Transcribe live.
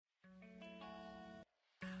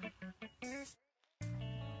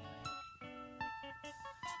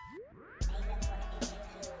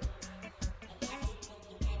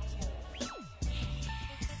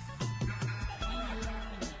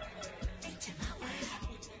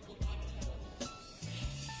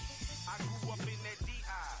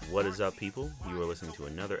What is up, people? You are listening to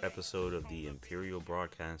another episode of the Imperial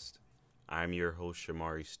Broadcast. I'm your host,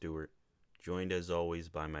 Shamari Stewart, joined as always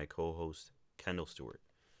by my co host, Kendall Stewart.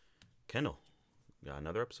 Kendall, got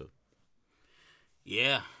another episode.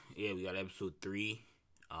 Yeah, we got episode 3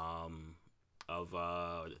 of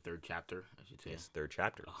the third chapter, I should say. Yes, third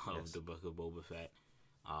chapter of the Book of Boba Fett.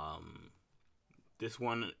 This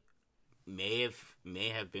one may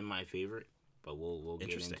have been my favorite, but we'll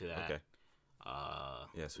get into that. Okay.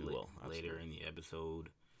 Yes, we will. Later in the episode.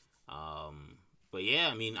 But yeah,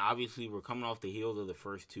 I mean, obviously we're coming off the heels of the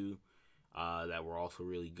first two that were also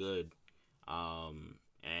really good. And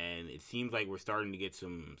it seems like we're starting to get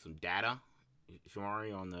some data,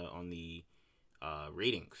 Shamari, on the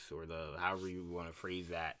ratings, or the however you want to phrase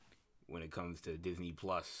that, when it comes to Disney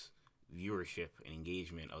Plus viewership and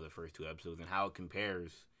engagement of the first two episodes, and how it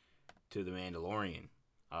compares to The Mandalorian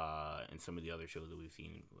and some of the other shows that we've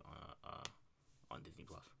seen on Disney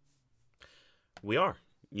Plus. We are,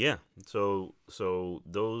 yeah. So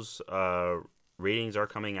those ratings are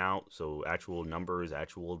coming out. So actual numbers,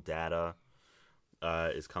 actual data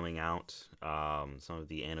is coming out. Some of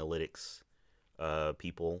the analytics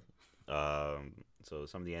people. So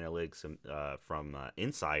some of the analytics from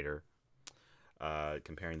Insider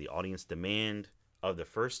comparing the audience demand of the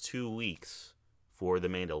first 2 weeks for The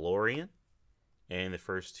Mandalorian and the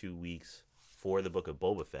first 2 weeks for the Book of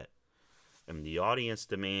Boba Fett. And the audience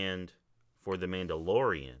demand for The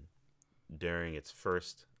Mandalorian during its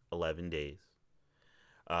first 11 days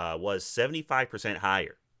was 75%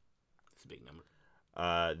 higher. That's a big number.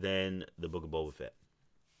 Than the Book of Boba Fett.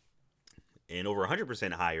 And over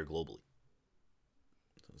 100% higher globally.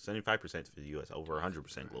 So 75% for the U.S., over 100%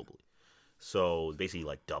 globally. So basically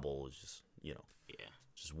like double is just,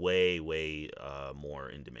 just way more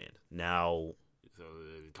in demand. Now... So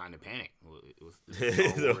time to panic.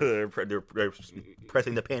 they're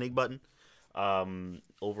pressing the panic button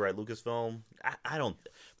over at Lucasfilm. I don't...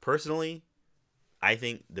 Personally, I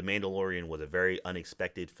think The Mandalorian was a very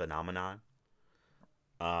unexpected phenomenon.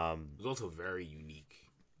 It was also very unique.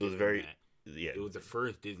 It was very... Yeah, it was the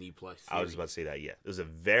first Disney Plus series. I was about to say that. Yeah, it was a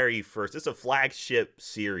very first. It's a flagship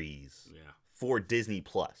series. Yeah. For Disney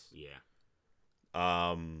Plus. Yeah.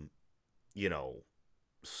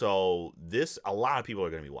 So this, a lot of people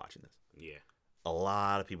are going to be watching this. Yeah. A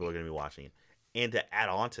lot of people are going to be watching it, and to add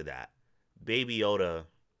on to that, Baby Yoda,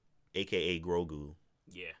 aka Grogu.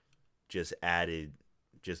 Yeah. Just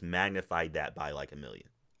magnified that by like 1 million.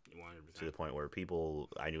 100%. To the point where people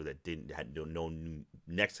I knew that had known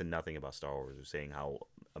next to nothing about Star Wars were saying how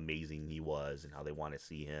amazing he was and how they want to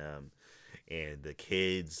see him, and the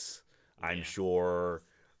kids, I'm sure,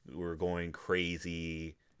 were going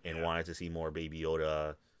crazy and wanted to see more Baby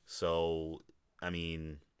Yoda. So I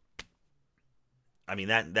mean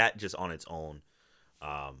that just on its own.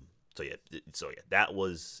 So that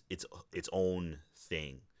was its own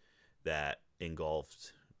thing that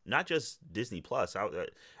engulfed not just Disney Plus. I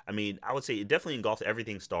would say it definitely engulfed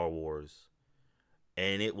everything Star Wars,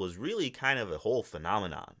 and it was really kind of a whole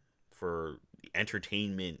phenomenon for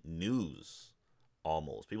entertainment news.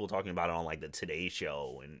 Almost people talking about it on like the Today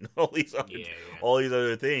Show and all these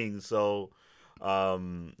other things. So,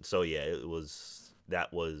 it was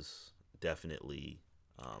definitely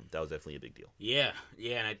a big deal. Yeah,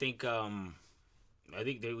 and I think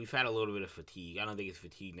that we've had a little bit of fatigue. I don't think it's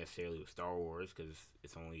fatigue necessarily with Star Wars, because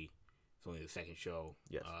it's only the second show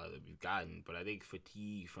that we've gotten. But I think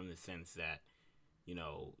fatigue from the sense that,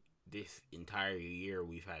 this entire year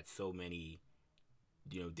we've had so many,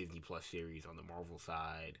 Disney Plus series on the Marvel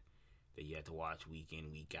side that you had to watch week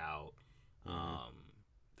in, week out.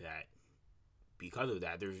 That because of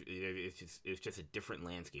that, it's just a different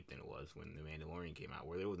landscape than it was when The Mandalorian came out,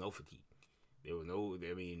 where there was no fatigue. There was no.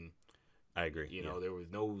 I mean. I agree. There was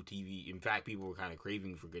no TV. In fact, people were kind of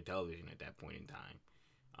craving for good television at that point in time.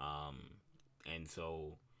 And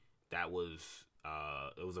so that was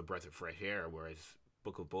it was a breath of fresh air, whereas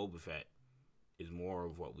Book of Boba Fett is more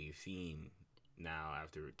of what we've seen now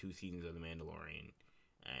after 2 seasons of The Mandalorian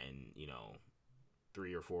and,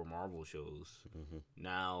 3 or 4 Marvel shows. Mm-hmm.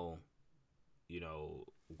 Now,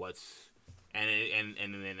 what's... And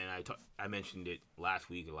I mentioned it last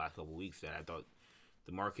week, or last couple of weeks, that I thought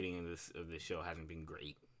the marketing of this show hasn't been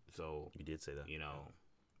great. So you did say that.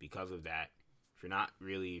 Because of that,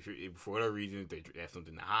 if for whatever reason they have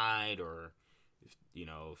something to hide, or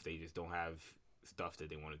if they just don't have stuff that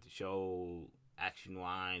they wanted to show action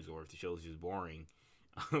wise, or if the show's just boring,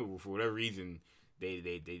 for whatever reason they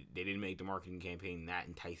didn't make the marketing campaign that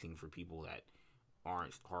enticing for people that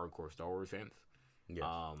aren't hardcore Star Wars fans. Yes.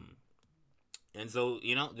 And so,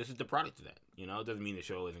 this is the product of that. It doesn't mean the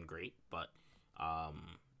show isn't great, but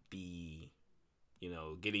the,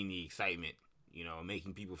 getting the excitement,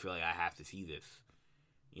 making people feel like I have to see this.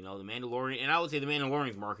 The Mandalorian, and I would say the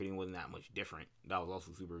Mandalorian's marketing wasn't that much different. That was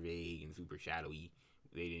also super vague and super shadowy.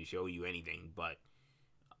 They didn't show you anything, but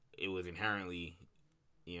it was inherently,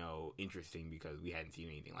 interesting because we hadn't seen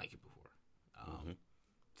anything like it before.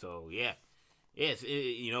 So yeah, yes,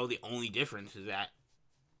 the only difference is that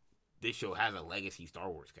this show has a legacy Star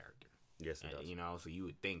Wars character. Yes, it does. So you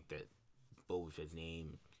would think that Boba Fett's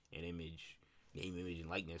name, image, and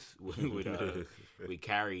likeness would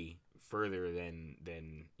carry further than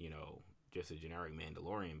just a generic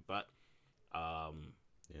Mandalorian. But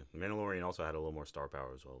the Mandalorian also had a little more star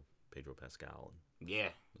power as well. Pedro Pascal. Yeah,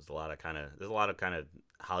 there's a lot of kind of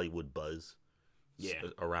Hollywood buzz. Yeah.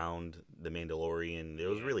 Around the Mandalorian. There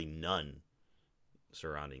was really none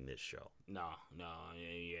surrounding this show. No,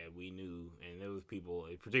 yeah, we knew, and there was people,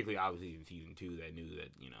 particularly obviously in season 2, that knew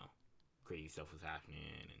that crazy stuff was happening,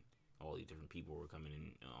 and all these different people were coming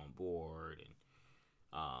in on board, and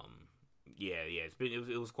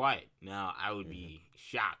it was quiet. Now I would be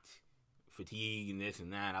shocked, fatigue and this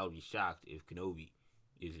and that. I would be shocked if Kenobi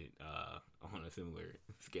isn't on a similar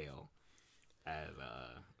scale as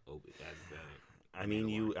I mean,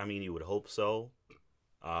 you would hope so.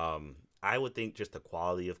 I would think just the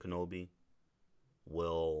quality of Kenobi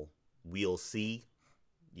we'll see,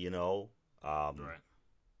 right.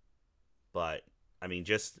 But I mean,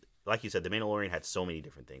 just like you said, the Mandalorian had so many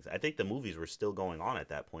different things. I think the movies were still going on at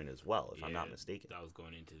that point as well, if I'm not mistaken. That was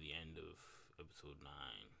going into the end of episode 9,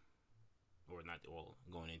 or not? Well,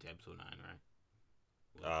 going into episode 9, right?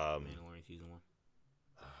 Mandalorian season 1,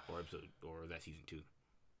 or that season 2.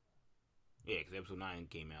 Yeah, because episode 9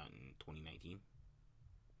 came out in 2019.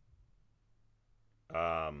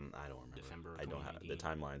 I don't remember. December. I don't have the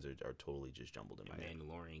timelines are totally just jumbled in my head.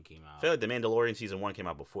 Mandalorian came out. I feel like the Mandalorian season 1 came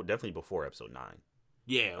out definitely before episode 9.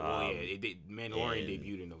 Yeah, Mandalorian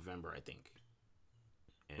debuted in November, I think.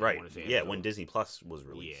 And right. When Disney Plus was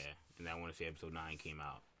released. Yeah, and I want to say episode 9 came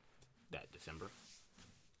out that December.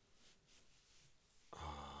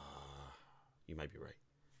 You might be right.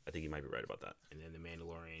 I think you might be right about that. And then the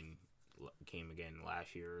Mandalorian came again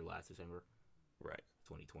last December. Right.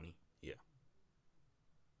 2020. Yeah.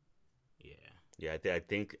 Yeah. Yeah, I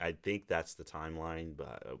think that's the timeline,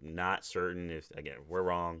 but I'm not certain if we're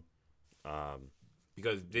wrong.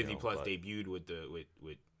 Because Disney Plus debuted with the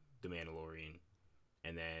Mandalorian,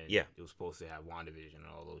 and then it was supposed to have WandaVision and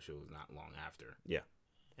all those shows not long after. Yeah.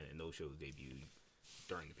 And then those shows debuted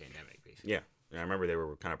during the pandemic, basically. Yeah. And I remember they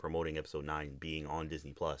were kind of promoting episode 9 being on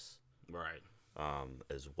Disney Plus. Right.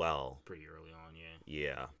 As well. Pretty early on, yeah.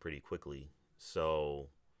 Yeah, pretty quickly. So,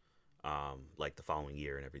 like the following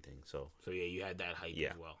year and everything. So yeah, you had that hype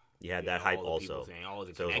as well. You had that hype also. Saying, is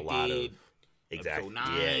it so connected? There was a lot of exactly.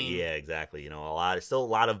 Episode 9. Yeah, exactly. Still a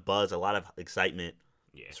lot of buzz, a lot of excitement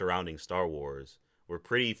surrounding Star Wars. We're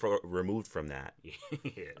pretty removed from that.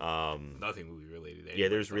 Yeah. Nothing movie related. Yeah,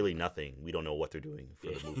 there's really nothing. We don't know what they're doing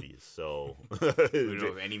for the movies. So we don't know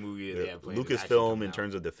if any movie that they have planned. Lucasfilm, in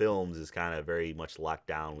terms of the films, is kind of very much locked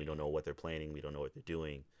down. We don't know what they're planning. We don't know what they're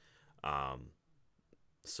doing.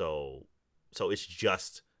 So it's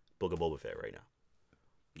just Book of Boba Fett right now.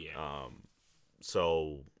 Yeah.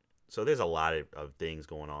 So there's a lot of things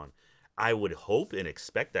going on. I would hope and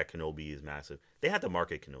expect that Kenobi is massive. They have to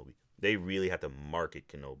market Kenobi. They really have to market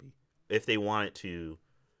Kenobi if they want it to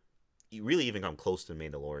really even come close to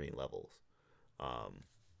Mandalorian levels.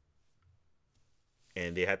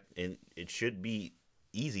 And it should be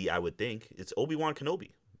easy, I would think. It's Obi-Wan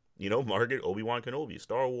Kenobi. Market Obi-Wan Kenobi.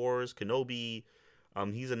 Star Wars Kenobi.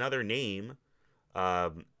 He's another name,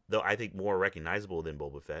 though I think more recognizable than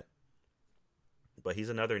Boba Fett. But he's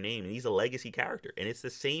another name, and he's a legacy character, and it's the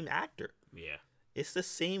same actor. Yeah, it's the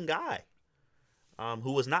same guy,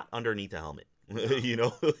 who was not underneath the helmet.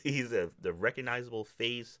 He's the recognizable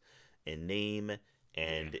face and name,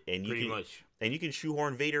 and you can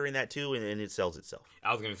shoehorn Vader in that too, and it sells itself.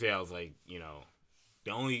 I was gonna say,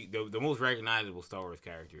 the most recognizable Star Wars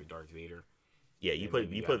character is Darth Vader. Yeah, you put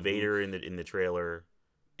Vader in the trailer,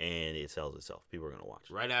 and it sells itself. People are gonna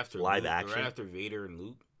watch right after action. Right after Vader and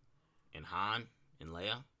Luke, and Han and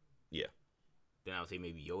Leia. Yeah. Then I would say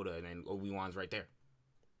maybe Yoda, and then Obi-Wan's right there.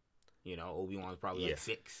 Obi-Wan's probably like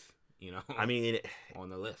 6. I mean, on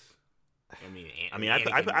the list.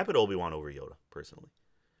 I put Obi-Wan over Yoda personally.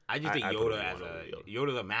 I just think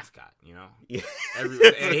Yoda's a mascot, Yeah. I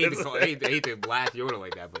hate to blast Yoda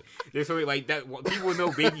like that, but there's something like that. People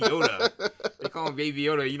know Baby Yoda. They call him Baby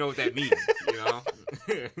Yoda. You know what that means,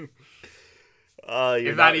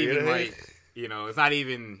 It's not even like, it's not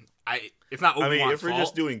even It's not Obi-Wan's fault. If we're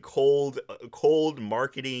just doing cold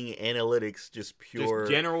marketing analytics, just pure,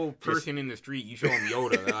 just general person in the street, you show them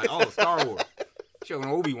Yoda, they're like, oh, Star Wars. Showing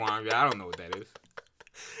Obi-Wan, I don't know what that is.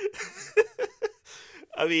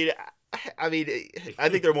 I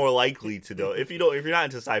think they're more likely to know. If you're not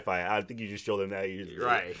into sci-fi, I think you just show them that.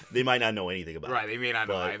 Right. They might not know anything about it. Right, they may not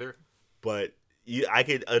know either. But I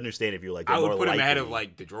could understand if you're like. I would put him ahead of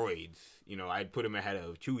like the droids. I'd put him ahead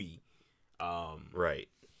of Chewie. Right.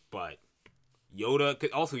 But Yoda,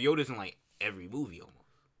 also Yoda's in like every movie almost,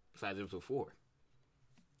 besides Episode 4.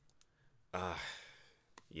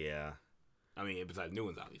 Yeah. Besides new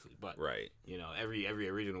ones, obviously, but right. Every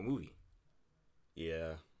original movie.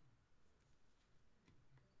 Yeah.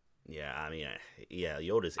 Yeah,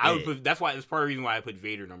 Yoda's. That's why. That's part of the reason why I put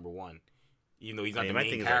Vader number 1. Even though he's not the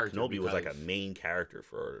main character. Kenobi was like a main character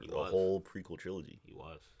for the whole prequel trilogy. He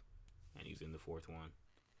was, and he's in the 4th one.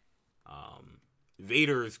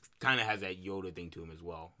 Vader's kind of has that Yoda thing to him as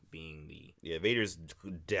well, being the Vader's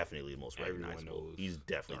definitely the most recognizable. He's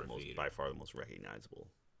definitely by far the most recognizable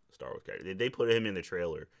Star Wars character. They put him in the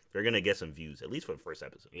trailer. They're gonna get some views, at least for the first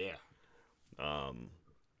episode. Yeah.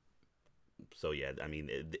 So yeah,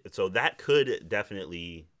 so that could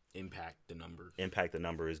definitely impact the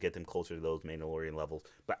numbers, get them closer to those Mandalorian levels.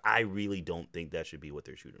 But I really don't think that should be what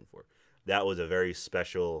they're shooting for. That was a very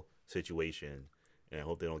special situation, and I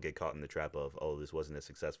hope they don't get caught in the trap of, oh, this wasn't as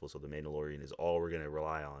successful, so the Mandalorian is all we're gonna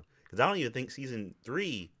rely on. Because I don't even think season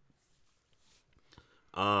 3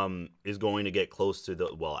 is going to get close to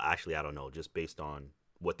the. Well, actually, I don't know, just based on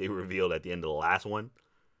what they revealed at the end of the last one,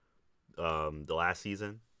 the last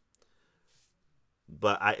season.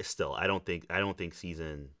 But I don't think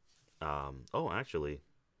season.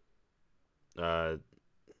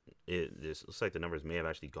 This looks like the numbers may have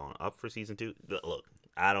actually gone up for season 2. Look,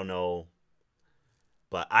 I don't know,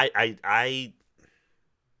 but I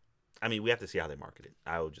mean, we have to see how they market it.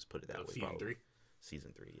 I would just put it that way. Season 3.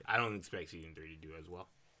 Season 3. Yeah. I don't expect season 3 to do as well.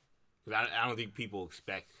 Because I don't think people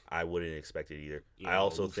expect. I wouldn't expect it either. I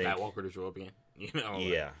also think Skywalker to show up again.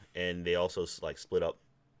 Yeah, and they also like split up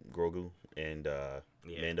Grogu and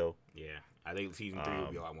Mando. Yeah, I think season 3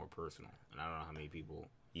 will be a lot more personal, and I don't know how many people.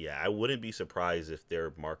 Yeah, I wouldn't be surprised if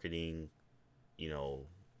their marketing,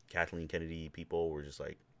 Kathleen Kennedy people were just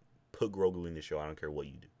like, put Grogu in the show. I don't care what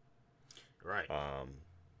you do. Right.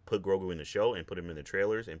 Put Grogu in the show and put him in the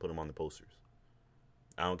trailers and put him on the posters.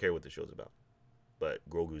 I don't care what the show's about, but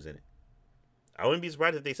Grogu's in it. I wouldn't be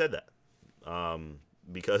surprised if they said that,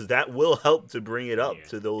 because that will help to bring it up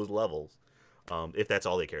to those levels, if that's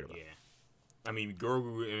all they cared about. Yeah,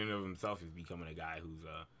 Grogu in and of himself is becoming a guy who's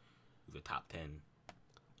a top 10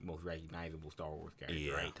 most recognizable Star Wars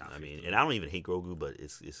character. Right? And I don't even hate Grogu, but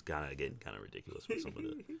it's kind of getting kind of ridiculous with some of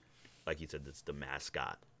the. Like you said, it's the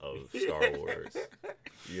mascot of Star Wars,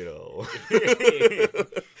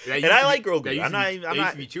 And I like Grogu. I'm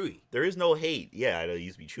not. Be Chewie. There is no hate. Yeah, I know it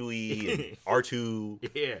used to be Chewie and R2.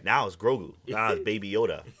 Yeah. Now it's Grogu. Now it's Baby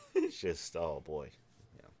Yoda. It's just, oh boy.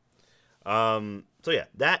 Yeah. So yeah,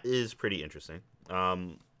 that is pretty interesting.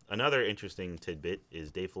 Another interesting tidbit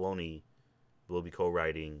is Dave Filoni will be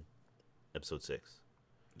co-writing episode 6.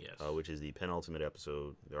 Yes. Which is the penultimate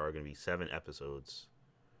episode. There are going to be 7 episodes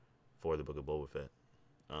for the Book of Boba Fett.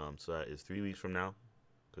 So that is 3 weeks from now,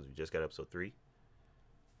 because we just got episode 3.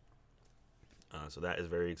 So that is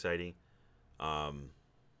very exciting. I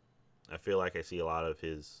feel like I see a lot of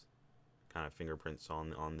his kind of fingerprints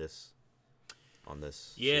on this.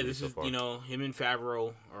 Yeah, this is him and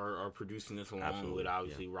Favreau are producing this along with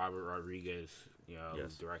obviously Robert Rodriguez,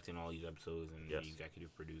 directing all these episodes and the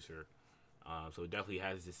executive producer. So it definitely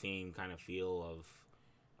has the same kind of feel of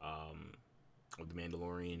the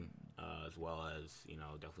Mandalorian, as well as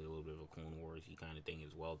definitely a little bit of a Clone Wars-y kind of thing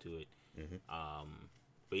as well to it. Mm-hmm.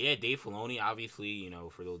 But yeah, Dave Filoni, obviously,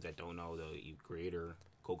 for those that don't know, the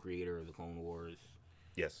co-creator of the Clone Wars.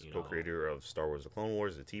 Yes, co-creator of Star Wars: The Clone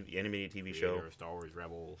Wars, the animated TV show. Creator of Star Wars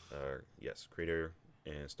Rebels. Yes, creator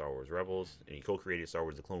and Star Wars Rebels, and he co-created Star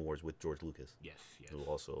Wars: The Clone Wars with George Lucas. Yes. Who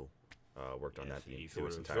also worked on that. He's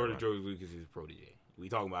sort of George Lucas' protege. We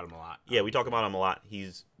talk about him a lot. Yeah, we talk about him a lot.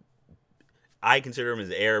 I consider him as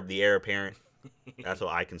the heir apparent. That's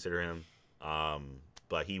what I consider him.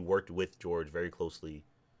 But he worked with George very closely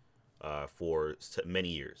for many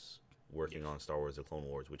years, working on Star Wars: The Clone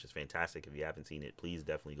Wars, which is fantastic. If you haven't seen it, please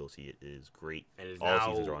definitely go see it. It is great. And all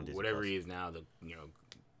seasons are on Disney+. Whatever he is now, the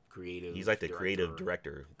creative. He's like the creative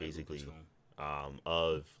director, basically,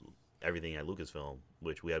 of everything at Lucasfilm,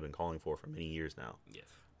 which we have been calling for many years now. Yes.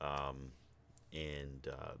 And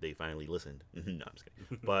they finally listened. No, I'm just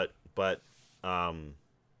kidding.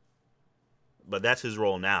 But that's his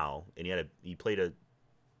role now, and he played a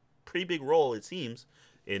pretty big role, it seems,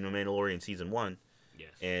 in The Mandalorian season 1.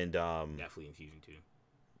 Yes. And definitely in season 2.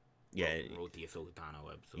 Yeah, wrote the Ahsoka Tano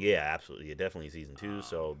episode. Yeah, absolutely. Yeah, definitely season 2.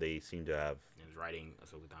 So they seem to have. He was writing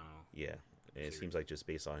Ahsoka Tano. Yeah, and it seems like just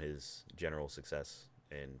based on his general success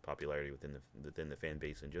and popularity within the fan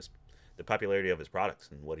base, and just the popularity of his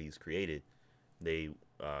products and what he's created, they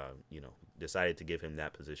decided to give him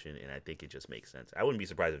that position, and I think it just makes sense. I wouldn't be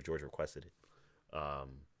surprised if George requested it,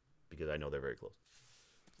 because I know they're very close,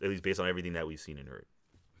 at least based on everything that we've seen and heard.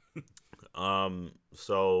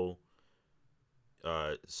 So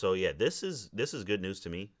yeah, this is good news to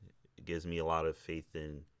me. It gives me a lot of faith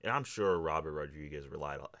in, and I'm sure Robert Rodriguez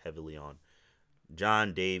relied heavily on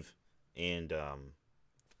John, Dave, and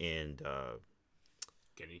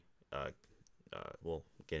Kennedy.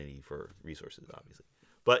 Kennedy for resources, obviously,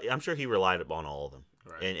 but I'm sure he relied upon all of them,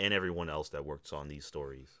 right. and everyone else that works on these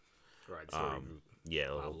stories. Right. Story group.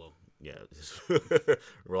 Yeah. Pablo. Yeah.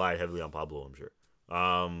 Relied heavily on Pablo, I'm sure.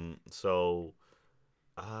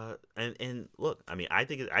 And look, I mean, I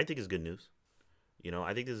think it's good news.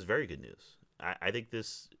 I think this is very good news. I think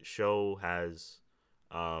this show has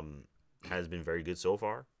been very good so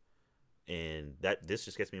far, and that this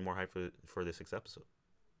just gets me more hyped for the 6th episode.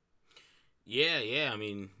 Yeah. I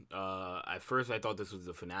mean, at first I thought this was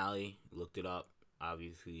the finale. Looked it up.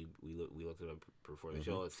 Obviously, we looked it up before the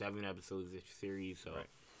show. It's 7 episodes this series, so right.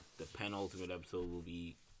 The penultimate episode will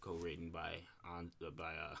be co-written by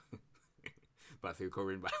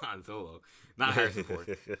co-written by Han Solo, not Harrison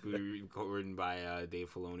Ford. Co-written by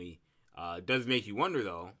Dave Filoni. Does make you wonder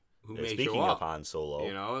though, who may show up. Speaking of Han Solo,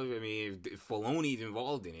 I mean, if Filoni's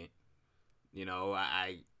involved in it,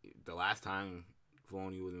 the last time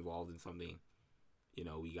Filoni was involved in something,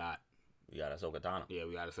 we got Ahsoka Tano. Yeah,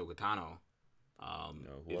 we got Ahsoka Tano.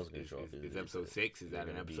 Who else going to show up? Is episode 6? Is that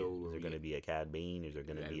an episode? Is there going to be a Cad Bane? Is there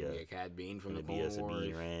going to be a Cad Bane from the Clone Wars?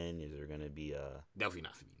 Sabine Wren? Is there going to be a... Definitely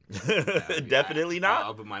not Sabine. Definitely not?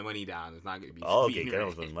 I'll put my money down. It's not going to be Sabine. Okay,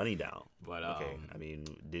 Carol's putting money down. But, okay, I mean,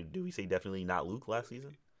 did we say definitely not Luke last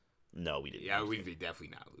season? No, we didn't. Yeah, we said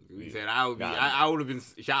definitely not Luke. We said I would have been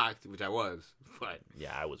shocked, which I was. But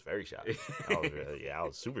yeah, I was very shocked. I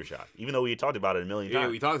was super shocked. Even though we talked about it a million times. Yeah,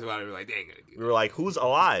 we talked about it. We were like, they ain't gonna do that. We were like, who's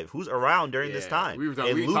alive? Who's around during this time? We were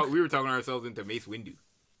talking ourselves into Mace Windu.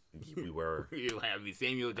 We were.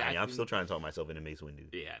 Samuel Jackson. I'm still trying to talk myself into Mace Windu.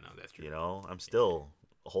 Yeah, no, that's true. I'm still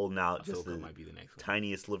holding out just the might be the next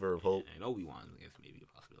tiniest sliver of hope. And Obi-Wan, I guess, maybe a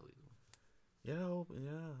possibility. Yeah,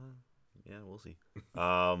 we'll see.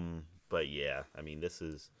 But yeah, I mean, this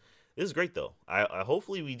is great though. I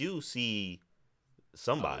hopefully we do see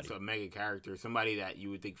somebody, a mega character, somebody that you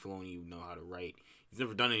would think Filoni would know how to write. He's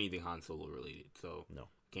never done anything Han Solo related, so no,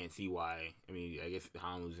 can't see why. I mean, I guess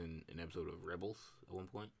Han was in an episode of Rebels at one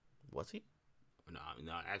point. Was he? No,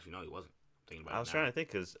 actually, no, he wasn't. I'm thinking about. I was trying to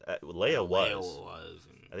think because Leia was. Leia was.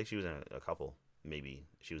 And I think she was in a couple. Maybe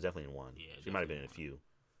she was definitely in one. Yeah, she might have been in a few.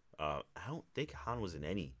 I don't think Han was in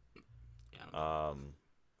any. Yeah,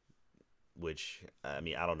 which I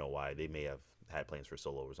mean, I don't know why. They may have had plans for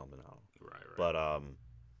Solo or something. Right. But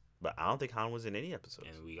I don't think Han was in any episodes.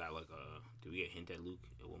 And we got did we get a hint at Luke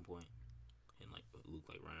at one point? And Luke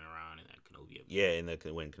running around in that Kenobi episode. Yeah,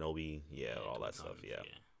 when Kenobi, all that stuff. Yeah.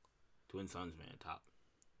 Twin Sons, man, top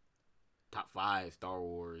 5 Star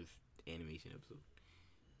Wars animation episode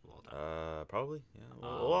of all time. Probably.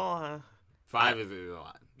 Yeah. 5 is a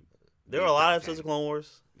lot. There were a lot of episodes of Clone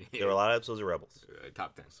Wars. There were a lot of episodes of Rebels.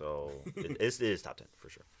 Top 10. So it is top 10 for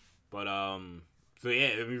sure. But so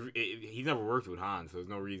yeah, I mean, he's never worked with Han, so there's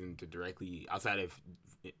no reason to directly, outside of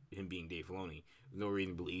him being Dave Filoni, there's no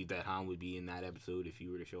reason to believe that Han would be in that episode if he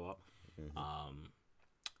were to show up. Mm-hmm.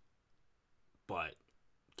 But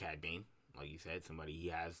Cad Bane, like you said, somebody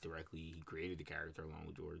he created the character along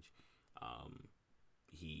with George.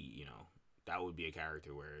 He, that would be a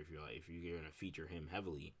character where if you're gonna feature him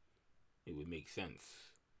heavily, it would make sense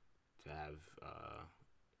to have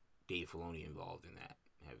Dave Filoni involved in that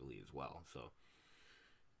heavily as well. So,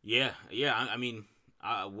 yeah. I mean,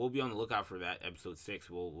 we'll be on the lookout for that episode 6.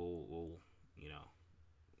 We'll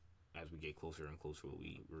as we get closer and closer, we'll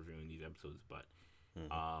be reviewing these episodes. But, but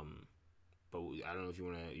I don't know if you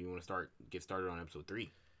want to get started on episode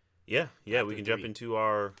 3. Yeah, we can jump into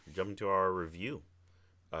our review,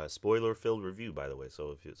 spoiler-filled review, by the way.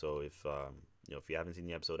 So if you haven't seen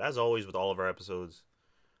the episode, as always with all of our episodes,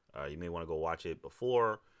 you may want to go watch it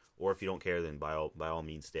before, or if you don't care, then by all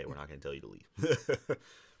means stay. We're not going to tell you to leave.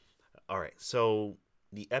 All right, so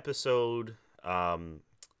the episode, and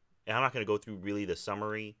I'm not going to go through really the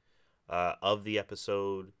summary of the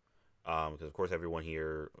episode, because of course everyone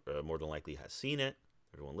here more than likely has seen it.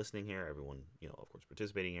 Everyone listening here, everyone of course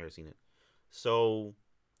participating here has seen it. So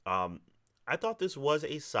I thought this was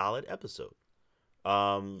a solid episode.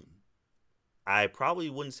 Um, I probably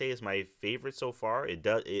wouldn't say it's my favorite so far.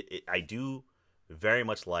 I do very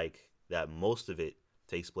much like that most of it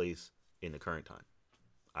takes place in the current time.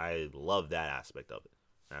 I love that aspect of it.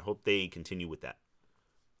 And I hope they continue with that.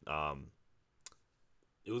 Um,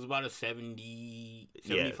 it was about a 70,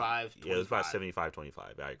 yeah, 75, 25. Yeah, it was about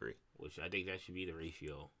 75-25. I agree. Which I think that should be the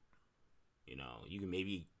ratio. You know, you can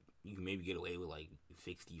maybe get away with like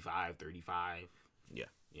 65-35. Yeah.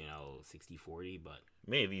 60-40, but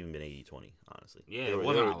may have even been 80-20, honestly. Yeah, it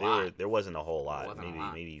wasn't a lot. There wasn't a whole lot.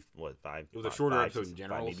 Maybe what, 5? It was a shorter episode in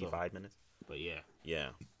general. Maybe 5 minutes. But yeah.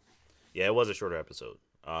 Yeah, it was a shorter episode.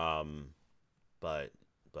 But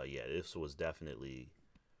yeah, this was definitely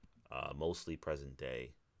mostly present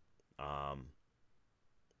day.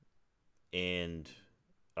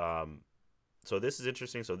 So this is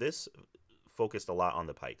interesting. So this focused a lot on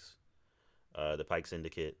the Pikes. The Pike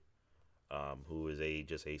Syndicate, who is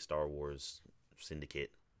just a Star Wars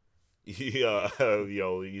syndicate.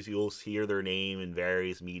 You'll hear their name in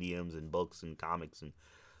various mediums and books and comics and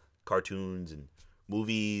cartoons and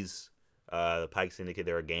movies. The Pike Syndicate,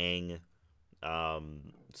 they're a gang,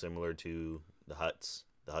 similar to the Hutts,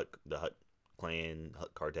 the Hutt clan,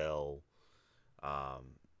 Hutt cartel.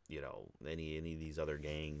 Any of these other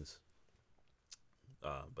gangs.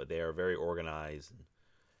 But they are very organized and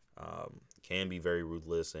can be very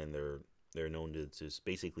ruthless, and they're known to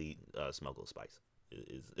basically smuggle spice.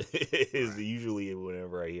 Is usually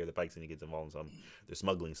whenever I hear the Pike Syndicate involved in something, they're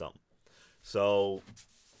smuggling something. So,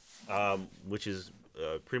 which is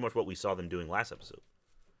pretty much what we saw them doing last episode.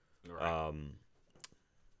 Right.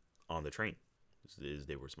 On the train, is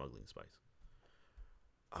they were smuggling spice.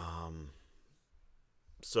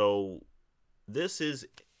 So this is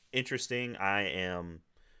interesting. I'm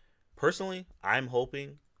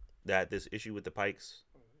hoping that this issue with the Pikes,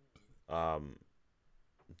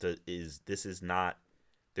 this is not.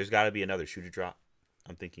 There's got to be another shooter drop.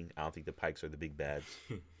 I don't think the Pikes are the big bads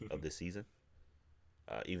of this season.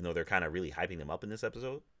 Even though they're kind of really hyping them up in this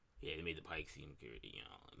episode. Yeah, they made the Pikes seem good.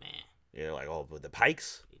 Man. Yeah, they're like, oh, but the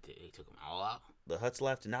Pikes. They took them all out. The Hutts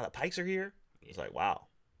left, and now the Pikes are here. Yeah. It's like, wow.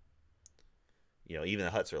 Even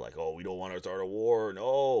the Hutts are like, oh, we don't want to start a war.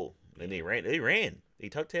 No. And they ran. They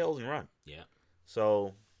tuck tails and run. Yeah.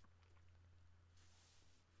 So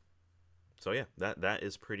yeah, that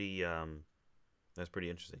is pretty that's pretty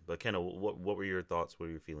interesting. But Kenna, what were your thoughts? What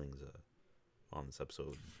were your feelings on this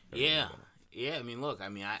episode? Yeah. I mean, look.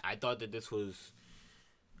 I thought that this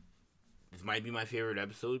might be my favorite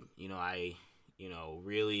episode. I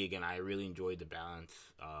really enjoyed the balance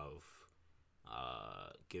of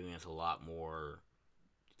giving us a lot more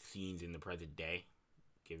scenes in the present day,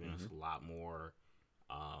 giving us a lot more,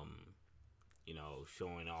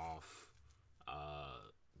 showing off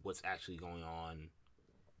what's actually going on,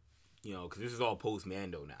 because this is all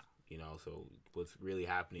post-Mando now, so what's really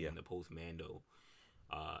happening in the post-Mando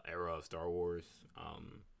era of Star Wars,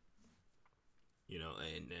 and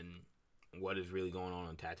what is really going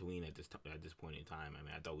on Tatooine at this point in time.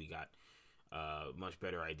 I thought we got a much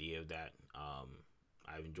better idea of that.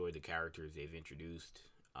 I've enjoyed the characters they've introduced.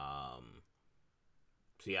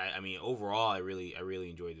 Overall, I really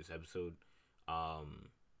enjoyed this episode.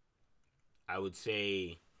 I would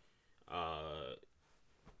say,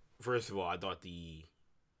 first of all, I thought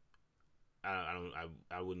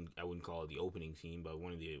I wouldn't call it the opening scene, but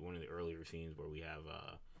one of the earlier scenes where we have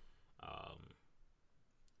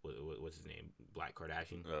what's his name? Black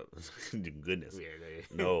Kardashian. Goodness.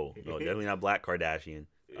 No, definitely not Black Kardashian.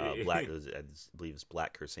 Black, I believe it's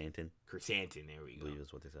Black Krrsantan. Krrsantan, there we go. I believe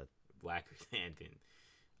that's what they said. Black Krrsantan.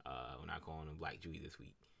 We're not calling him Black Chewie this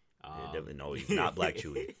week. Definitely no, he's not Black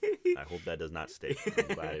Chewie. I hope that does not stick.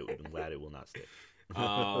 I'm glad it will not stick.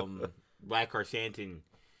 Black Krrsantan.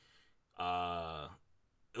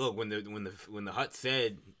 Look, when the Hutt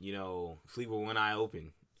said, sleep with one eye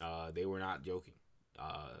open, they were not joking.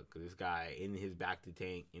 Because this guy in his back to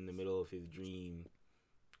tank in the middle of his dream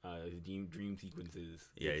sequences.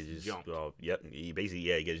 Yeah, he just jumped. He basically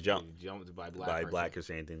he gets jumped. He jumped by Black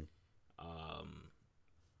Krrsantan.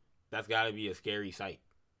 That's got to be a scary sight.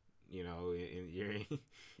 You're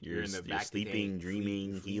in the back sleeping,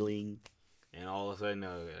 dreaming, healing, and all of a sudden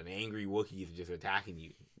an angry Wookiee is just attacking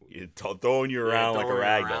you. Throwing you around like a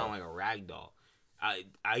rag doll.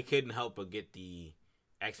 I couldn't help but get the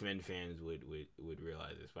X-Men fans would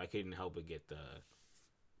realize this, but I couldn't help but get the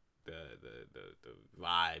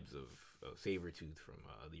vibes of Sabretooth from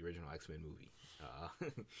the original X-Men movie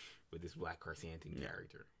with this Black Krrsantan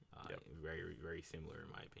character. Very, very similar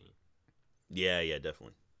in my opinion. Yeah,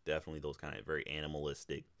 definitely those kind of very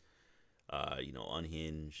animalistic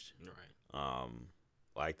unhinged. Right.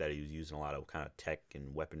 Like that he was using a lot of kind of tech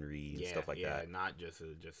and weaponry and stuff like that. Yeah, not just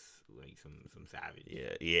like some savage.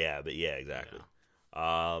 Yeah, exactly.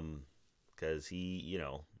 Because he,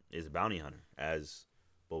 is a bounty hunter, as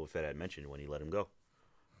Boba Fett had mentioned when he let him go.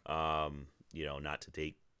 Not to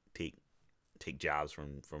take jobs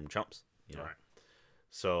from chumps. Right.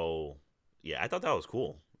 So, yeah, I thought that was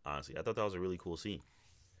cool. Honestly, I thought that was a really cool scene.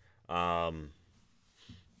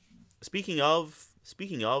 Speaking of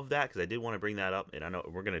that, because I did want to bring that up, and I know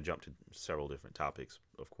we're gonna jump to several different topics,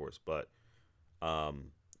 of course, but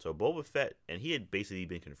so Boba Fett, and he had basically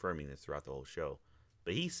been confirming this throughout the whole show,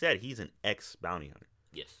 but he said he's an ex bounty hunter.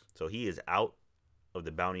 Yes. So he is out of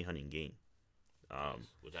the bounty hunting game.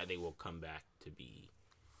 Which I think will come back to be.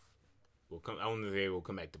 I don't know if they will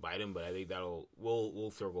come back to bite him, but I think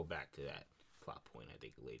we'll circle back to that plot point. I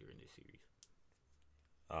think later in this series.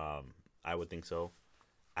 I would think so.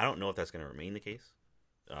 I don't know if that's going to remain the case.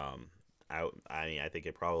 I think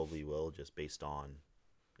it probably will, just based on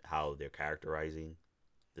how they're characterizing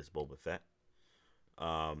this Boba Fett.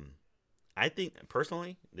 I think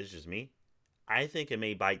personally, this is just me. I think it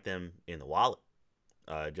may bite them in the wallet,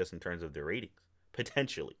 just in terms of their ratings,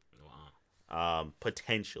 potentially. Wow.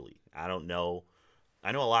 Potentially, I don't know.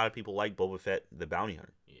 I know a lot of people like Boba Fett, the bounty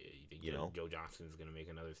hunter. Yeah, you think Joe Johnston's gonna make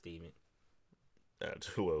another statement?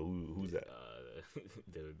 Who's that?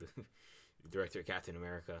 The director of Captain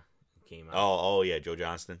America came out. Oh yeah, Joe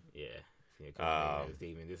Johnston. Yeah, make another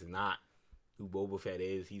statement. This is not who Boba Fett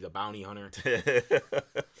is. He's a bounty hunter. Yeah.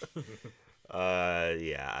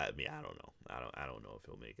 I mean, I don't know. I don't know if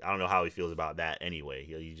he'll make. I don't know how he feels about that anyway.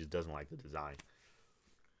 He just doesn't like the design.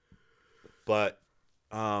 But,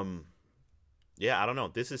 yeah, I don't know.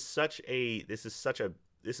 This is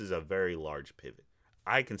a very large pivot.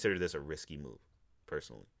 I consider this a risky move,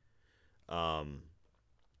 personally. To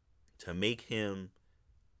make him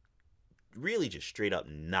really just straight up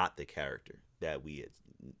not the character that we had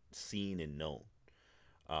seen and known.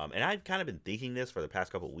 And I've kind of been thinking this for the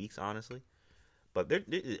past couple of weeks, honestly. But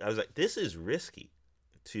I was like, this is risky,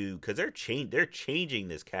 because they're changing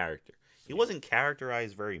this character. He wasn't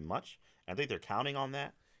characterized very much. I think they're counting on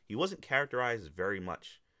that. He wasn't characterized very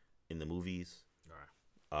much in the movies.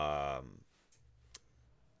 Right.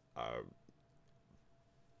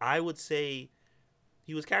 I would say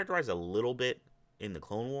he was characterized a little bit in the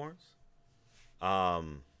Clone Wars. But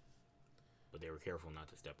they were careful not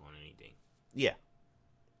to step on anything. Yeah.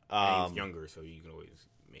 He's younger, so you can always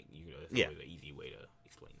that's always an easy way to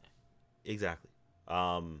explain that. Exactly.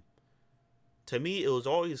 To me, it was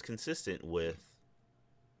always consistent with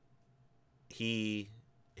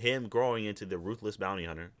him growing into the ruthless bounty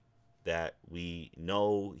hunter that we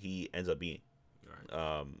know he ends up being.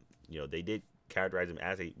 Right. They did characterize him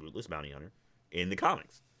as a ruthless bounty hunter in the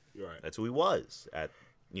comics. Right. That's who he was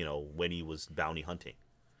when he was bounty hunting.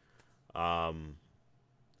 And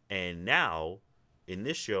now in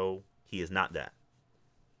this show, he is not that.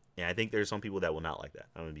 And I think there's some people that will not like that.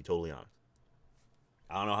 I'm going to be totally honest.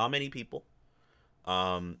 I don't know how many people.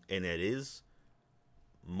 And it is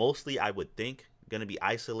mostly, I would think, going to be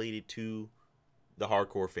isolated to the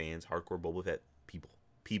hardcore fans, hardcore Boba Fett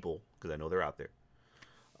people, because I know they're out there.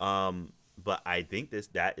 But I think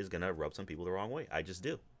that is going to rub some people the wrong way. I just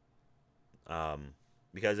do.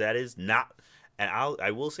 Because that is not, and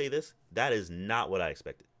I will say this, that is not what I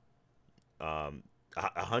expected.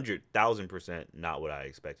 100,000% not what I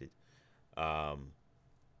expected.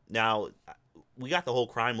 Now, we got the whole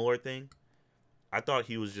crime lord thing. I thought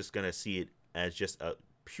he was just going to see it as just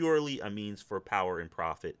purely a means for power and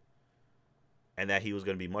profit, and that he was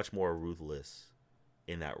going to be much more ruthless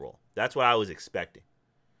in that role. That's what I was expecting.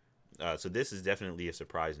 So this is definitely a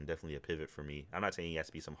surprise and definitely a pivot for me. I'm not saying he has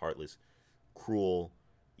to be some heartless, cruel,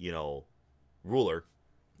 ruler,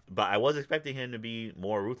 but I was expecting him to be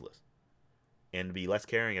more ruthless and to be less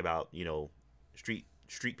caring about, street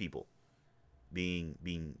people being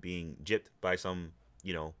gypped by some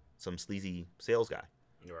sleazy sales guy.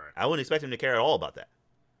 Right. I wouldn't expect him to care at all about that.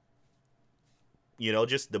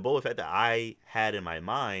 Just the Boba Fett that I had in my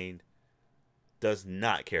mind does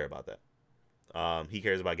not care about that. He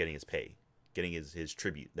cares about getting his pay, getting his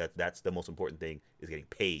tribute. That's the most important thing, is getting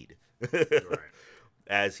paid. Right.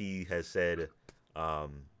 As he has said,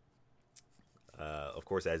 of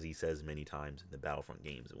course, as he says many times in the Battlefront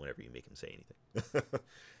games, and whenever you make him say anything.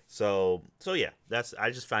 so yeah,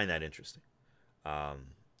 I just find that interesting. So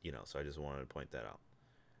I just wanted to point that out.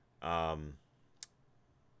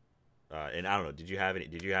 And I don't know, did you have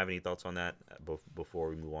any thoughts on that before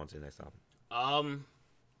we move on to the next topic?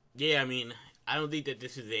 Yeah, I mean, I don't think that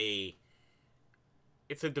this is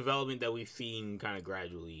it's a development that we've seen kind of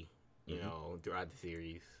gradually, you know, throughout the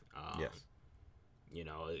series. Yes. You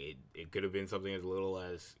know, it could have been something as little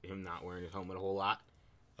as him not wearing his helmet a whole lot,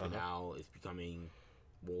 and now it's becoming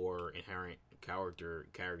more inherent character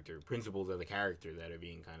principles of the character that are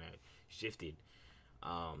being kind of shifted.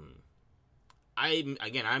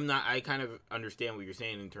 I kind of understand what you're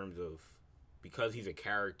saying in terms of, because he's a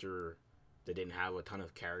character that didn't have a ton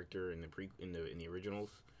of character in the originals.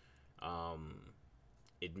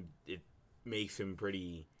 It makes him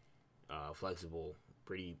pretty flexible,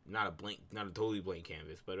 pretty not a totally blank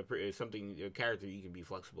canvas, but a character you can be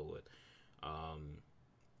flexible with.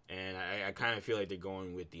 And I kind of feel like they're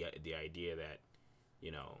going with the idea that,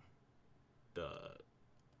 you know, the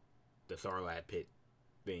Sarlacc pit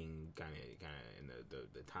thing kind of in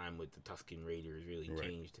the time with the Tusken Raiders really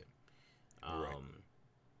changed him.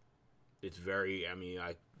 It's very, I mean,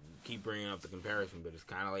 I keep bringing up the comparison, but it's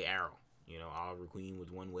kind of like Arrow. You know, Oliver Queen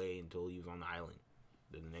was one way until he was on the island.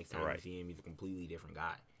 Then the next time you see him, he's a completely different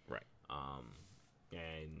guy. Right.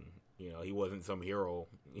 And, you know, he wasn't some hero,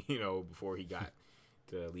 you know, before he got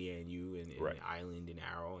to Lian Yu and the island in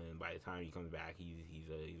Arrow. And by the time he comes back,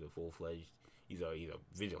 he's a full-fledged, he's a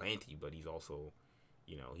vigilante, but he's also,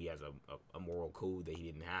 you know, he has a moral code that he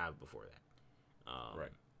didn't have before that.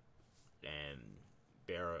 And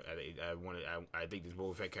I think this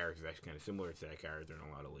Boba Fett character is actually kind of similar to that character in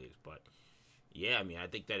a lot of ways. But yeah, I mean, I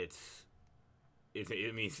think that it's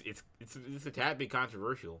a tad bit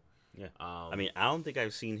controversial. Yeah. I mean, I don't think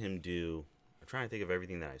I've seen him do. I'm trying to think of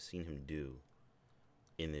everything that I've seen him do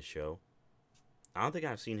in this show. I don't think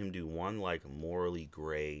I've seen him do one like morally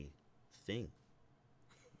gray thing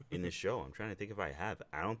in this show. I'm trying to think if I have.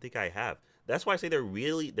 I don't think I have. That's why I say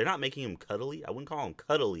they're not making him cuddly. I wouldn't call him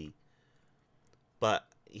cuddly, but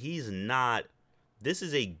he's not. This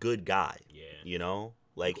is a good guy. Yeah. You know,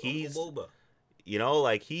 like he's, Boba. You know,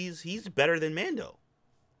 like he's better than Mando.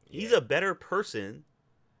 Yeah. He's a better person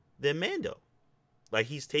than Mando. Like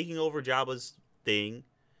he's taking over Jabba's thing,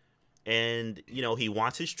 and you know he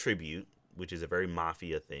wants his tribute, which is a very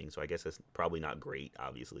mafia thing. So I guess that's probably not great,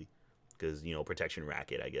 obviously, because you know protection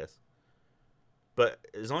racket, I guess. But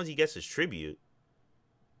as long as he gets his tribute,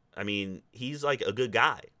 I mean, he's like a good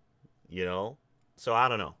guy, you know. So I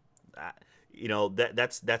don't know, you know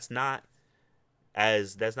that's definitely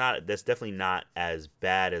not as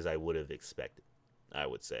bad as I would have expected, I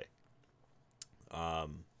would say.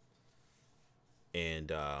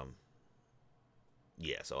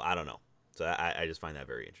 Yeah, so I don't know. So I just find that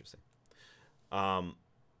very interesting.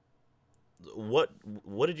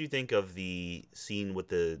 What did you think of the scene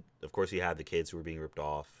with of course you have the kids who were being ripped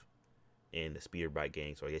off in the Speederbike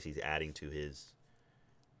gang, so I guess he's adding to his,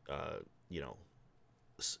 you know,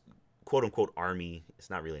 quote unquote army. It's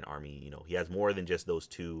not really an army, you know, he has more than just those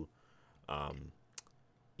two,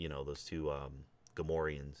 you know,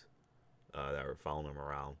 Gamorreans that were following him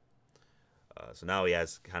around. So now he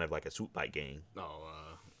has kind of like a swoop bike gang.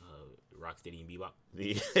 Rocksteady and Bebop.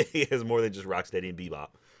 He has more than just Rocksteady and Bebop.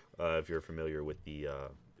 If you're familiar with the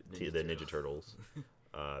Ninja Turtles,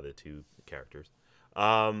 the two characters.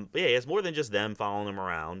 But yeah, he has more than just them following him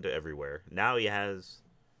around everywhere. Now he has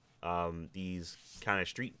these kind of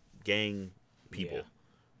street gang people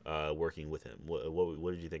working with him.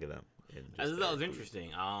 What did you think of them? I thought that was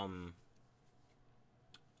interesting. I'm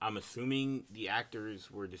assuming the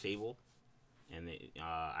actors were disabled. And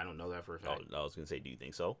I don't know that for a fact. Oh, I was gonna say, do you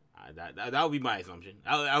think so? That would be my assumption.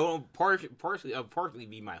 I will partially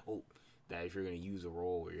be my hope that if you're gonna use a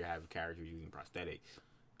role where you have characters using prosthetics,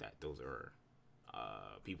 that those are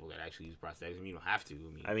people that actually use prosthetics. I mean, you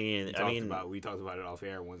don't have to. We talked about it off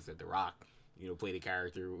air once at The Rock. You know, played a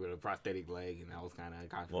character with a prosthetic leg, and that was kind of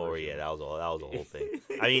controversial. Oh yeah, that was a whole thing.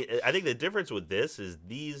 I mean, I think the difference with this is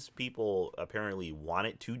these people apparently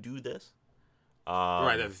wanted to do this.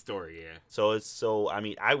 Right, that's the story, yeah.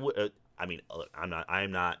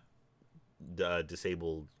 I'm not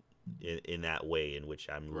disabled in that way in which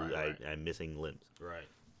I'm missing limbs. Right.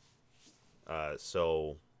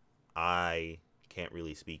 So I can't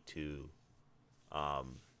really speak to,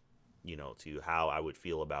 you know, to how I would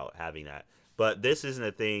feel about having that. But this isn't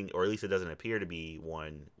a thing, or at least it doesn't appear to be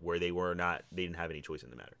one where they didn't have any choice in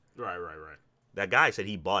the matter. Right. That guy said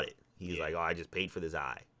he bought it. He's like, I just paid for this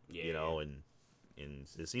eye, you know, and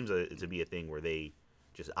it seems to be a thing where they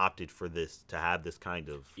just opted for this, to have this kind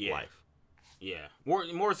of life. Yeah,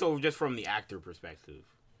 more so just from the actor perspective,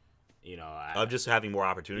 you know, of just having more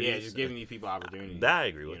opportunities. Yeah, just giving these people opportunities. That I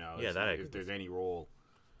agree with. You know, if there's any role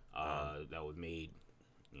that was made,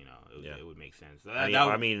 you know, it would make sense. So it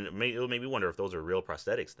would make me wonder if those are real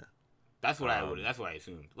prosthetics then. That's what That's what I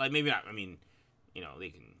assumed. Like maybe not. I mean, you know, they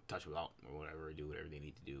can touch without or whatever, do whatever they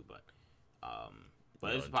need to do, but.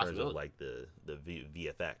 But it's a in terms possibility. of like the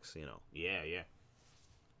VFX, Yeah, yeah.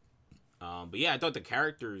 But yeah, I thought the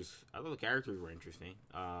characters were interesting.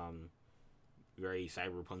 Very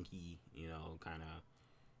cyberpunky, kind of,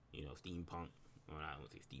 steampunk. Well, I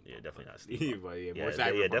don't say steampunk. Yeah, definitely not steampunk. But yeah, Yeah, more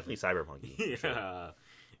cyberpunk. yeah, definitely cyberpunky. Yeah, sure.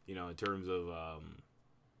 in terms of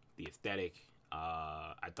the aesthetic,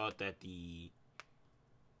 I thought that the,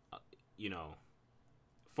 you know,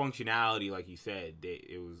 functionality, like you said,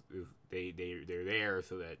 they're there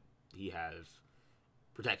so that he has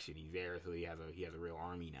protection. He's there so he has a real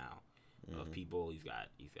army now of people. He's got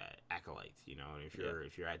acolytes, and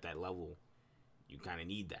if you're at that level, you kind of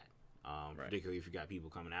need that, Right. particularly if you got people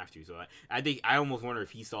coming after you. So I think I almost wonder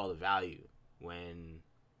if he saw the value when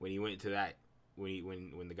he went to that,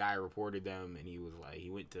 when the guy reported them and he was like, he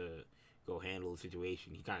went to go handle the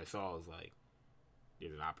situation. He kind of saw, was like,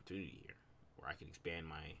 there's an opportunity here where I can expand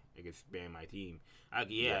my team. I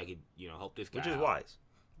could help this guy, Which is out, wise.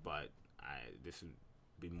 but this would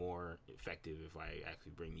be more effective if I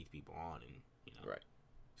actually bring these people on and right.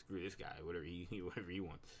 screw this guy, whatever he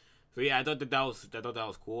wants. So yeah, I thought that was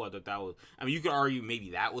cool. I thought that was. I mean, you could argue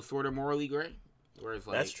maybe that was sort of morally gray. Whereas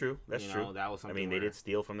like, that's true. That's true. That was something. I mean, they did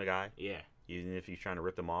steal from the guy. Yeah. Even if he's trying to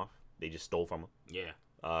rip them off, they just stole from him. Yeah.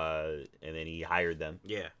 And then he hired them.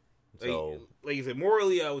 Yeah. So, like you said,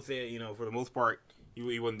 morally, I would say, for the most part,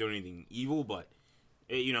 he wasn't doing anything evil, but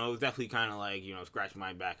it was definitely kind of like, scratch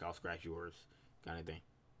my back, I'll scratch yours, kind of thing.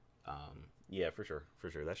 Yeah, for sure,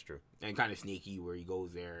 that's true. And kind of sneaky, where he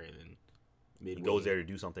goes there and then midway, he goes there to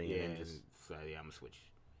do something, yeah, and just so, yeah, I'm gonna switch.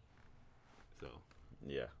 So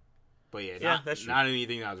yeah, but yeah, that's true. Not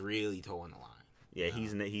anything that was really towing the line. Yeah,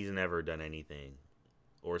 he's never done anything,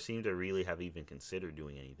 or seemed to really have even considered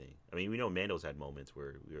doing anything. I mean, we know Mando's had moments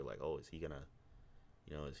where we were like, oh, is he gonna,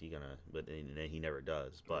 but then he never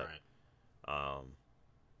does. But, right.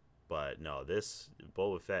 But no, this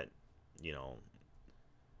Boba Fett,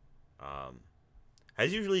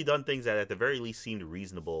 has usually done things that at the very least seemed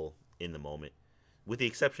reasonable in the moment, with the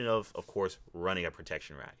exception of course, running a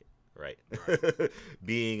protection racket, right?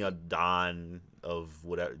 Being a Don of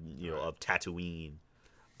whatever, right. of Tatooine,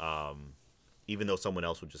 even though someone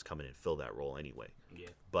else would just come in and fill that role anyway. Yeah.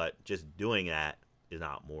 But just doing that is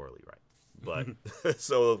not morally right. But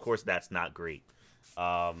so of course that's not great.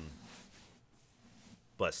 But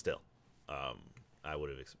still, I would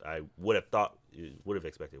have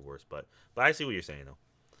expected worse. But I see what you're saying though.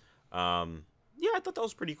 Yeah, I thought that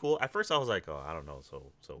was pretty cool. At first I was like, oh, I don't know.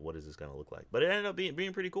 So what is this gonna look like? But it ended up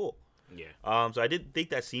being pretty cool. Yeah. So I did think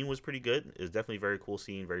that scene was pretty good. It was definitely a very cool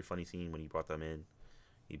scene, very funny scene when he brought them in.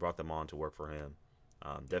 He brought them on to work for him.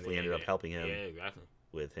 Definitely ended up helping him. Yeah, exactly.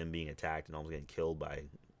 With him being attacked and almost getting killed by,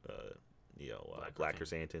 Black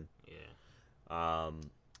Chrysanthemum. Yeah.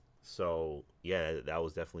 So yeah, that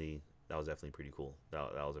was definitely pretty cool.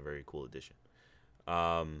 That was a very cool addition.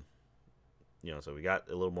 So we got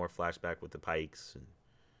a little more flashback with the Pikes and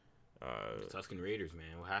the Tusken Raiders,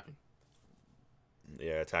 man. What happened?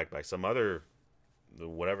 Yeah, attacked by some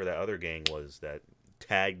whatever that other gang was that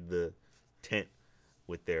tagged the tent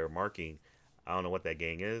with their marking. I don't know what that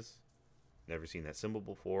gang is. Never seen that symbol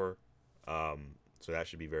before. So that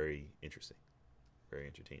should be very interesting, very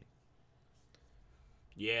entertaining.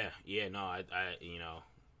 Yeah, no,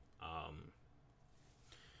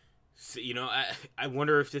 I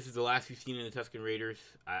wonder if this is the last we've seen in the Tusken Raiders.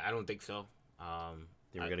 I don't think so.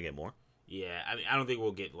 Think we're gonna get more? Yeah, I mean, I don't think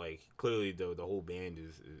we'll get, like, clearly the whole band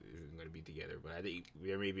is going to be together, but I think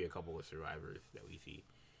there may be a couple of survivors that we see.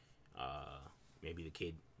 Maybe the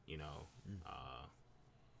kid, is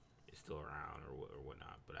still around or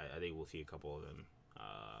whatnot, but I think we'll see a couple of them,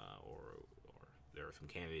 or there are some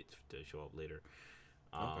candidates to show up later.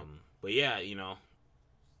 Okay. But yeah,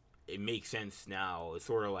 it makes sense now. It's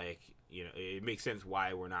sort of like, it makes sense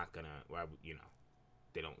why they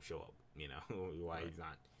don't show up, why Right. he's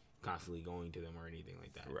not constantly going to them or anything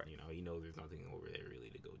like that. Right. He knows there's nothing over there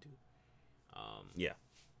really to go to. Yeah.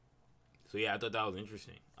 So yeah, I thought that was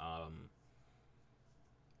interesting.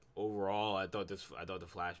 Overall, I thought the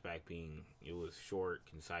flashback it was short,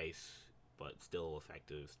 concise, but still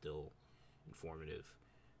effective, still informative.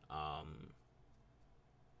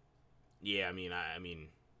 Yeah,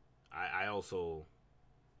 I also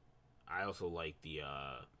like the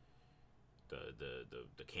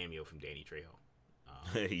cameo from Danny Trejo.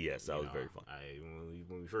 Yes, that was very fun.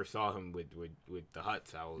 When we first saw him with the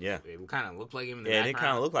Hutts, it kind of looked like him in the Yeah, background. it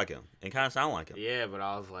kind of looked like him. It kind of sounded like him. Yeah, but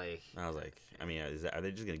I was like, I mean, are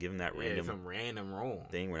they just gonna give him that some random role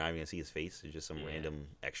thing? We're not even gonna see his face. It's just some random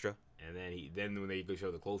extra. And then when they go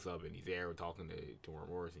show the close up and he's there talking to Temuera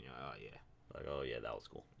Morrison, oh yeah, like, oh yeah, that was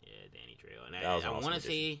cool. Yeah, Danny Trejo. And that was an I awesome want to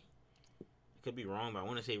say, I could be wrong, but I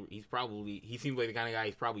want to say he seems like the kind of guy.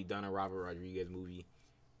 He's probably done a Robert Rodriguez movie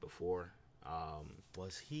before.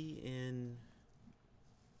 Was he in?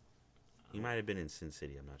 He might have been in Sin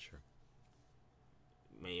City. I'm not sure.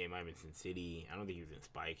 It might have been Sin City. I don't think he was in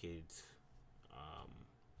Spy Kids.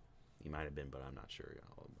 He might have been, but I'm not sure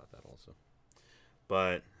about that also.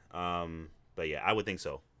 But yeah, I would think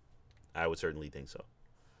so. I would certainly think so.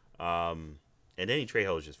 And Danny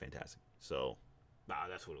Trejo is just fantastic. So. Nah,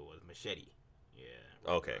 that's what it was. Machete.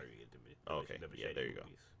 Yeah. Okay. Okay. Yeah, there you go.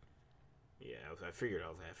 Yeah, I figured.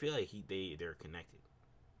 I feel like they're connected.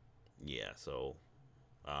 Yeah. So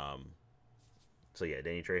yeah,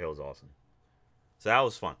 Danny Trejo is awesome. So that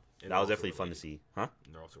was fun. That was definitely fun to see. Huh?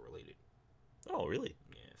 And they're also related. Oh, really?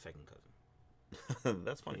 Yeah, second cousin.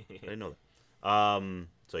 That's funny. I didn't know that.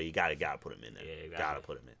 So you gotta put him in there. Yeah, exactly. Gotta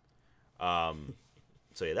put him in.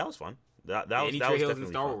 So yeah, that was fun. That was definitely in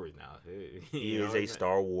Star Wars now. He is a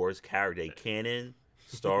Star Wars character, a canon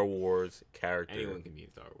Star Wars character. Anyone can be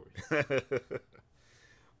in Star Wars.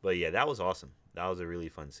 But yeah, that was awesome. That was a really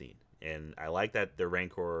fun scene, and I like that that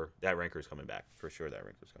Rancor's coming back for sure. That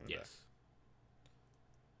Rancor's coming back. Yes.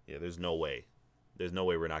 Yeah, there's no way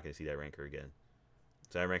we're not going to see that Rancor again.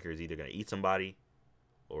 So that Rancor is either going to eat somebody,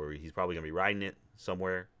 or he's probably going to be riding it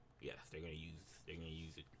somewhere. Yes, they're going to use it. They're going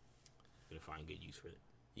to find good use for it.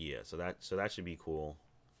 Yeah, so that should be cool.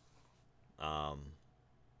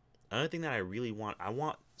 Another thing that I really want, I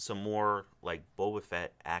want some more like Boba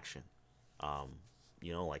Fett action.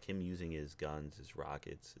 Like him using his guns, his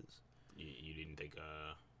rockets, You didn't think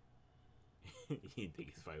you didn't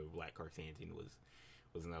think his fight with Black Krrsantan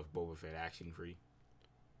was enough Boba Fett action for you?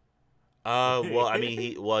 Well, I mean,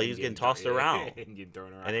 he was getting tossed around, and getting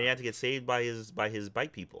thrown around, and then he had to get saved by his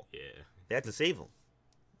bike people. Yeah, they had to save him,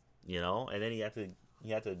 and then he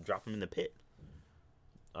had to drop him in the pit.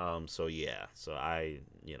 So yeah,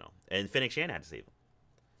 and Fennec Shand had to save him,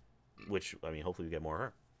 which I mean, hopefully we get more of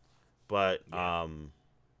her. But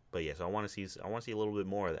yeah, so I want to see a little bit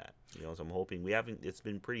more of that. So I'm hoping it's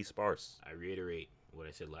been pretty sparse. I reiterate what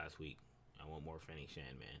I said last week. I want more Fennec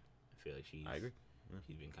Shand, man. I feel like I agree. Yeah.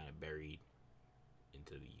 She's been kind of buried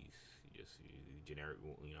into these just generic,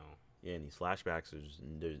 Yeah, and these flashbacks,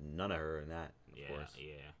 there's none of her in that. Of course.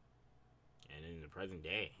 Yeah. And in the present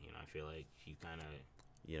day, I feel like she's kind of,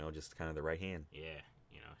 just kind of the right hand. Yeah,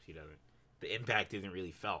 she doesn't. The impact isn't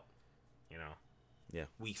really felt. Yeah.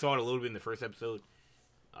 We saw it a little bit in the first episode,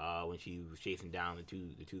 when she was chasing down the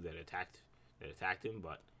two that attacked him,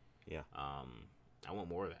 but yeah. I want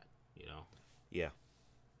more of that. Yeah.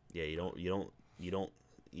 Yeah, you don't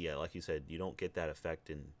yeah, like you said, you don't get that effect,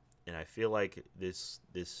 and I feel like this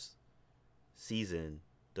season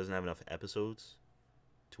doesn't have enough episodes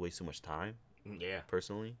to waste so much time. Yeah.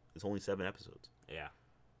 Personally, it's only 7 episodes. Yeah.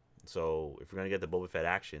 So if we're gonna get the Boba Fett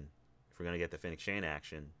action, if we're gonna get the Fennec Shand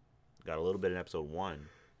action, got a little bit in episode 1.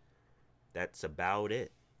 That's about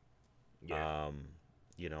it. Yeah.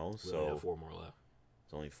 So have 4 more left.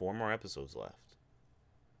 There's only 4 more episodes left.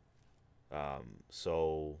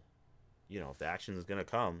 So, if the action is gonna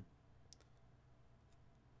come,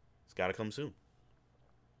 it's got to come soon.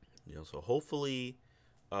 So hopefully,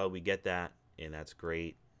 we get that, and that's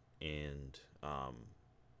great, and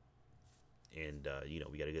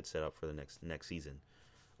we got a good setup for the next season,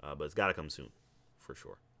 but it's got to come soon, for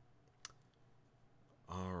sure.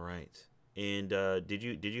 All right, and did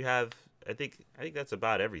you have? I think that's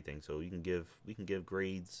about everything. So we can give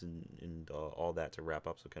grades and all that to wrap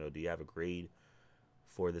up. So do you have a grade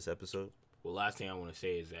for this episode? Well, last thing I want to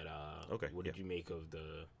say is that okay, what did you make of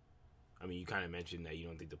I mean, you kind of mentioned that you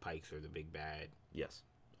don't think the Pikes are the big bad. Yes.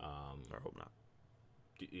 I hope not.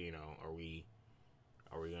 Are we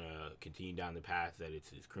gonna continue down the path that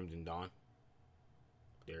it's Crimson Dawn?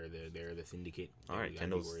 They're the syndicate. All right,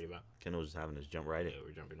 Kendall's just having us jump right in. Yeah,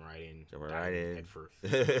 we're jumping right in. Head first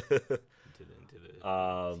into the Sea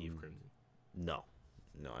of Crimson. No,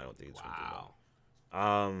 I don't think it's Crimson Dawn.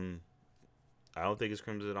 Wow. I don't think it's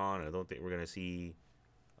Crimson Dawn. I don't think we're gonna see.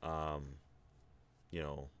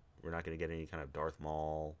 We're not gonna get any kind of Darth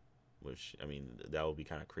Maul, which I mean that would be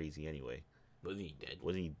kind of crazy anyway. Wasn't he dead?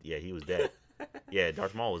 Wasn't he? Yeah, he was dead. Yeah,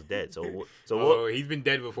 Darth Maul was dead. So he's been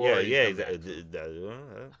dead before. Yeah, exactly.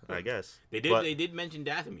 I guess they did mention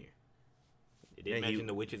Dathomir. They did mention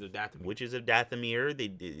the Witches of Dathomir. Witches of Dathomir.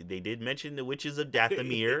 They did mention the Witches of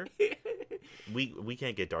Dathomir. We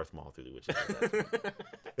can't get Darth Maul through the Witches of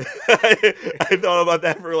Dathomir. I thought about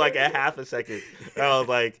that for like a half a second. I was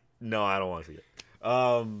like, no, I don't want to see it.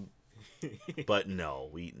 But no,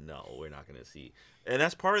 we're not gonna see, and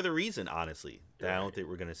that's part of the reason, honestly, that I don't think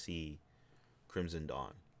we're gonna see Crimson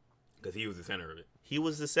Dawn. Because he was the center of it. He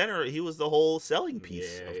was the center. He was the whole selling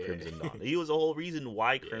piece of Crimson Dawn. He was the whole reason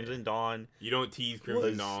why Crimson Dawn. You don't tease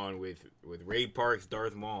Crimson Dawn with Ray Park's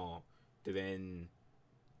Darth Maul to then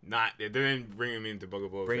bring him into Book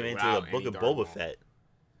of Boba Fett. Bring him into the Book of Boba Fett,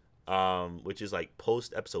 which is like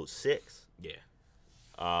post episode 6. Yeah.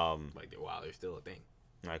 Like, wow, they're still a thing.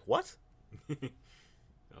 Like what? Oh,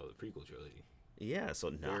 the prequel trilogy. Yeah. So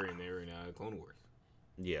no. They're in Clone Wars.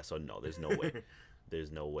 Yeah. So no, there's no way. There's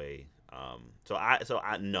no way. I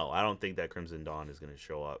don't think that Crimson Dawn is going to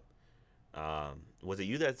show up. Was it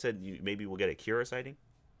you that said maybe we'll get a Kira sighting?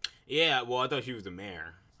 Yeah, well, I thought she was the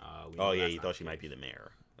mayor. You thought she might be the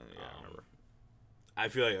mayor. Yeah, I remember. I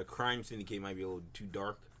feel like a crime syndicate might be a little too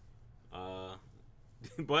dark.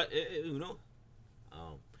 But who knows?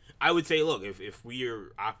 I would say, look, if we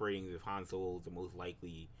are operating as if Han Solo is the most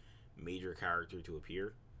likely major character to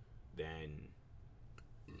appear, then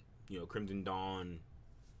Crimson Dawn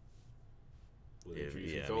was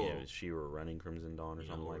introduced in Solo. If she were running Crimson Dawn or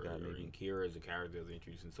something like that, maybe. And Kira is a character that was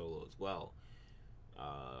introduced in Solo as well.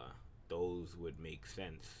 Those would make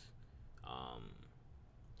sense.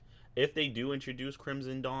 If they do introduce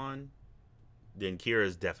Crimson Dawn, then Kira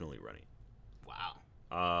is definitely running.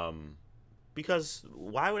 Wow. Because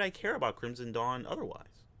why would I care about Crimson Dawn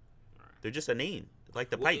otherwise? Right. They're just a name, like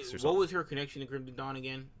the Pikes or something. What was her connection to Crimson Dawn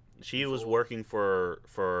again? She was working for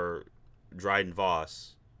Dryden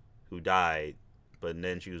Voss, who died, but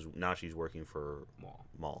then she's working for Maul.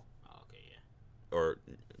 Oh, okay, yeah. Or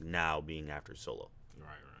now being after Solo.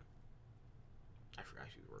 Right. I forgot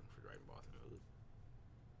she was working for Dryden Voss in the movie.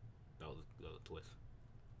 That was a twist.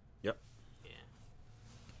 Yep.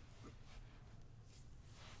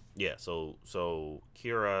 Yeah. So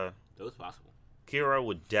Kira. That was possible. Kira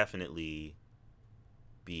would definitely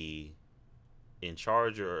be in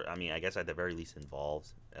charge, or I guess at the very least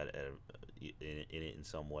involved in it in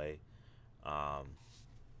some way.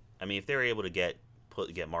 If they're able to get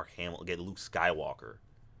Mark Hamill, get Luke Skywalker,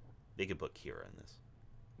 they could put Kira in this.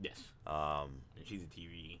 Yes. And she's a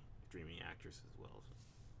TV streaming actress as well. So.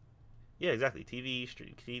 Yeah, exactly. TV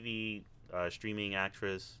streaming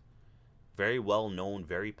actress, very well known,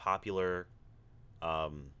 very popular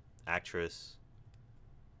actress,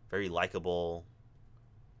 very likable.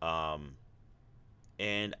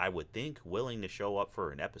 And I would think willing to show up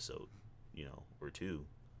for an episode, or two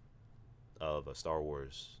of a Star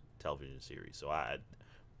Wars television series. So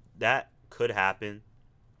that could happen.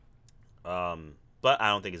 But I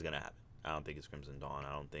don't think it's gonna happen. I don't think it's Crimson Dawn.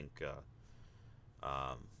 I don't think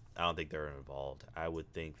they're involved. I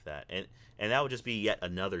would think that, and that would just be yet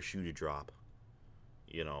another shoe to drop.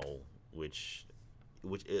 Which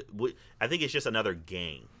I think it's just another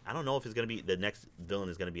gang. I don't know if it's gonna be the next villain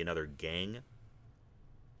is gonna be another gang.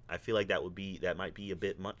 I feel like that might be a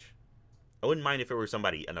bit much. I wouldn't mind if it were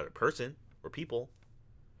another person or people,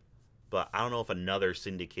 but I don't know if another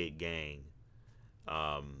syndicate gang.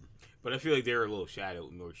 But I feel like they're a little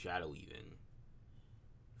more shadowy than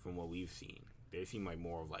from what we've seen. They seem like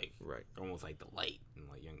more of like almost like the light in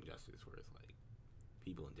like Young Justice, where it's like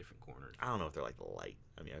people in different corners. I don't know if they're like the light.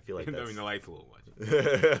 I feel like the light's a little much.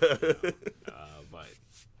 But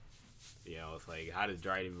it's like, how does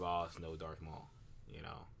Dryden Voss know Darth Maul?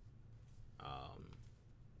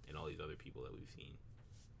 And all these other people that we've seen.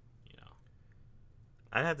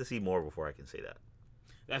 I'd have to see more before I can say that.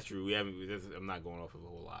 That's true. I'm not going off of a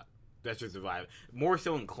whole lot. That's just the vibe. More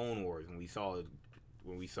so in Clone Wars when we saw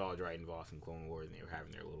Dryden Voss in Clone Wars and they were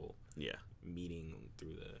having their little meeting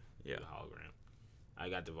through the hologram. I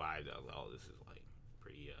got the vibe that this is like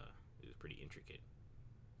pretty intricate.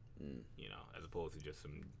 As opposed to just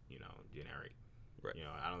some generic. Right.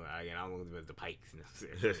 I don't know them as the Pikes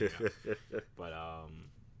necessarily.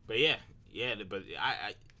 But yeah. But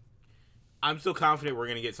I'm still confident we're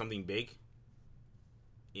gonna get something big.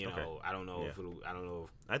 Okay. I don't know if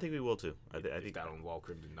I think we will too. I think that'll involve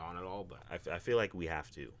Crimson Dawn at all, but I feel like we have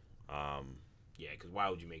to. Because why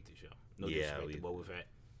would you make the show? No disrespect to Boba Fett,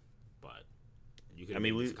 but you could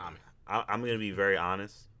make this comment. I'm gonna be very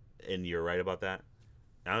honest, and you're right about that.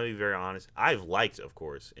 I'm gonna be very honest. I've liked, of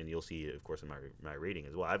course, and you'll see it, of course, in my rating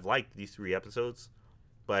as well. I've liked these 3 episodes,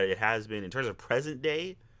 but it has been, in terms of present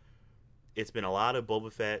day, it's been a lot of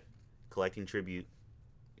Boba Fett collecting tribute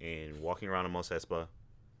and walking around in Mos Espa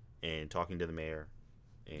and talking to the mayor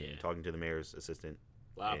and talking to the mayor's assistant.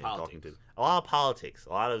 A lot of politics. A lot of politics. A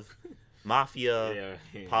lot of mafia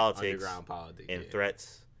politics, underground politics, and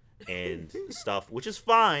threats and stuff, which is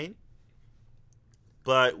fine.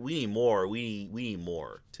 But we need more. We need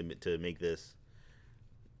more to make this,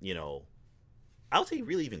 I would say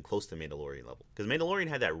really even close to Mandalorian level. Because Mandalorian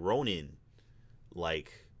had that Ronin,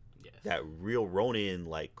 Yes. That real Ronin,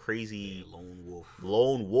 like crazy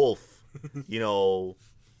lone wolf,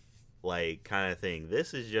 like kind of thing.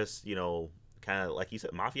 This is just, kind of like you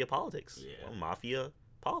said, mafia politics. Yeah. Well, mafia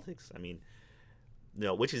politics. I mean,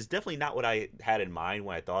 which is definitely not what I had in mind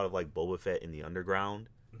when I thought of like Boba Fett in the underground.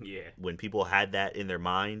 Yeah. When people had that in their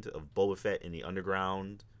mind of Boba Fett in the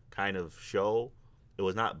underground kind of show, it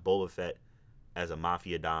was not Boba Fett as a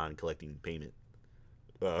mafia don collecting payment.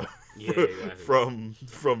 Exactly.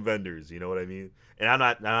 from vendors, you know what I mean? And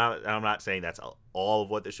I'm not saying that's all of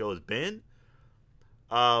what the show has been.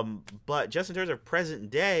 But just in terms of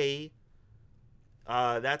present day,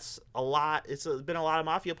 that's a lot. It's been a lot of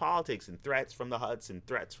mafia politics and threats from the Hutts and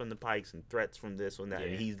threats from the Pikes and threats from this and that. Yeah.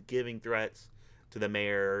 And he's giving threats to the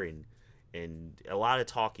mayor and a lot of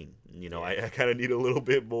talking. I kind of need a little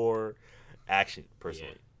bit more action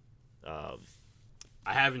personally. Yeah.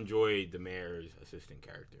 I have enjoyed the mayor's assistant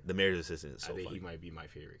character. The mayor's assistant is so I think funny. he might be my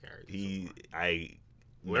favorite character. I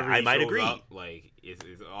might agree. Up, like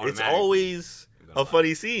it's always a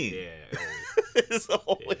funny scene. Yeah, it's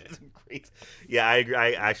always great. Yeah, I agree.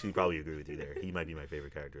 I actually probably agree with you there. He might be my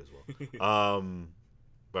favorite character as well. All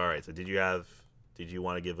right. So did you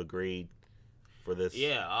want to give a grade for this?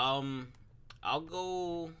 Yeah. I'll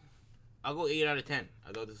go 8 out of 10.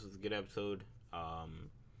 I thought this was a good episode.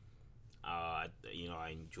 I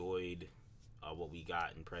enjoyed what we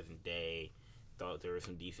got in present day. Thought there was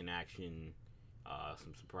some decent action,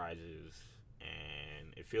 some surprises,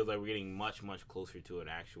 and it feels like we're getting much, much closer to an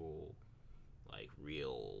actual, like,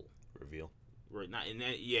 real reveal. Not in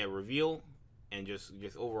that, reveal, and just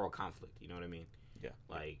overall conflict. You know what I mean? Yeah.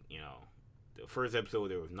 Like, the first episode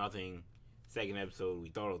there was nothing. Second episode we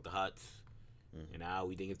thought it was the Hutts, and now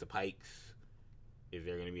we think it's the Pikes. Is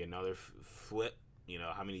there going to be another flip?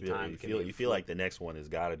 How many times you feel like the next one has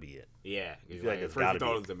got to be it? Yeah. You feel like it's got to be. First you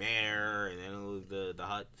thought it was the mayor, and then it was the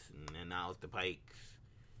Hutts, and then now it's the Pikes.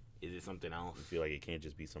 Is it something else? You feel like it can't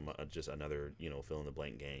just be just another, fill in the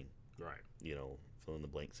blank gang. Right. Fill in the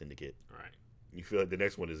blank syndicate. Right. You feel like the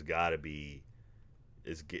next one has got to be,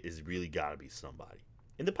 is really got to be somebody.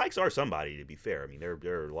 And the Pikes are somebody, to be fair. I mean,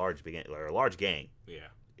 they're a large gang. Yeah.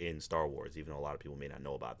 In Star Wars, even though a lot of people may not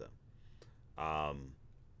know about them.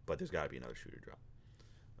 But there's got to be another shooter drop.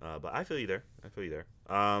 But I feel you there.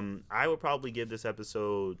 I would probably give this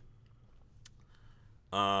episode.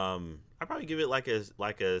 I'd probably give it like a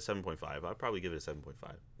 7.5. I'd probably give it a 7.5.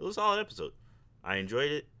 It was a solid episode. I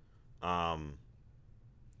enjoyed it.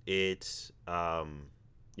 It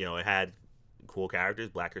had cool characters.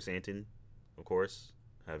 Black Chrysanthemum, of course,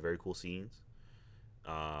 had very cool scenes.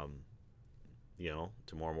 Tamora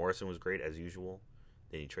Morrison was great as usual.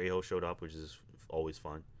 Danny Trejo showed up, which is always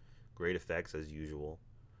fun. Great effects as usual.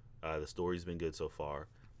 The story's been good so far.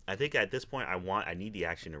 I think at this point I need the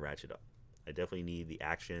action to ratchet up. I definitely need the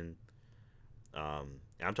action.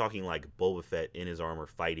 I'm talking like Boba Fett in his armor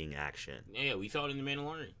fighting action. Yeah, we saw it in The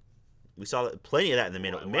Mandalorian. We saw plenty of that in the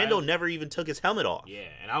Mandalorian. Mando never even took his helmet off. Yeah,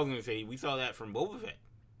 and I was going to say we saw that from Boba Fett.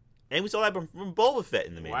 And we saw that from Boba Fett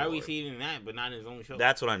in the Mandalorian. Why are we seeing that but not in his own show?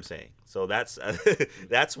 That's what I'm saying. So that's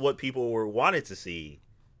what people wanted to see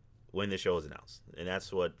when the show was announced. And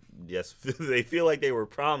that's what, they feel like they were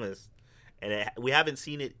promised. And we haven't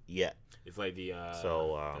seen it yet. It's like the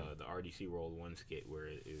RDC World 1 skit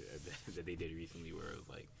that they did recently where it was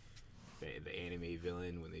like the anime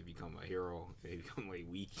villain, when they become a hero, they become like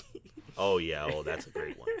weak. Oh, yeah. Oh, that's a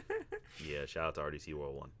great one. Yeah, shout out to RDC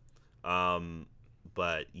World 1.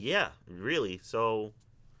 But yeah, really. So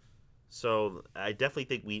I definitely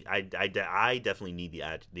think I definitely need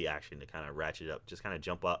the action to kind of ratchet up, just kind of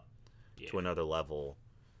jump up to another level.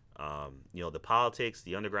 The politics,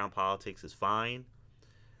 the underground politics is fine.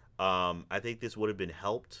 I think this would have been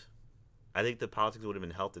helped. I think the politics would have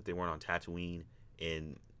been helped if they weren't on Tatooine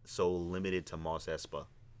and so limited to Mos Espa.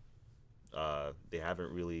 They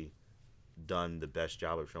haven't really done the best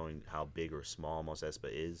job of showing how big or small Mos Espa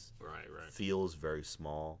is. Right. Feels very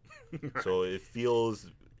small. Right. So it feels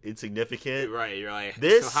insignificant. Right, you're like,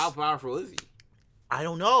 so how powerful is he? I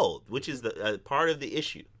don't know, which is the part of the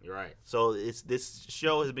issue. You're right. So this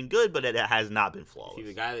show has been good, but it has not been flawless. Is he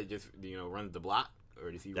the guy that just runs the block? Or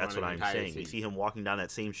does he That's run what an I'm saying. city? You see him walking down that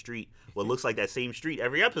same street, what looks like that same street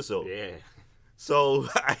every episode. Yeah. So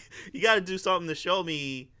you got to do something to show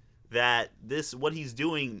me that what he's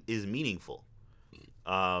doing is meaningful.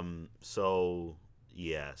 So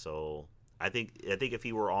I think if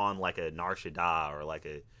he were on like a Nar Shaddaa or like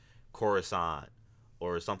a Coruscant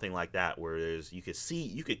or something like that, where you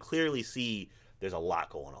could clearly see there's a lot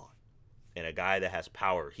going on, and a guy that has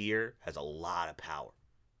power here has a lot of power,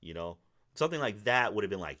 something like that would have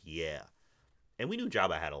been like, yeah. And we knew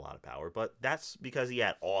Jabba had a lot of power, but that's because he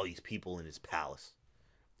had all these people in his palace,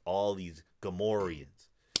 all these Gamorreans,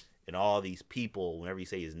 and all these people. Whenever you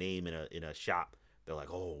say his name in a shop, they're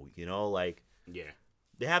like, oh, like Yeah.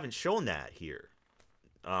 they haven't shown that here.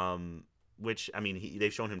 Which I mean,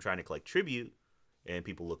 they've shown him trying to collect tribute, and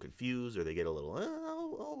people look confused or they get a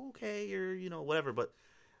little, okay, or whatever. But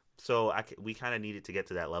so we kind of needed to get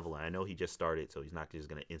to that level, and I know he just started, so he's not just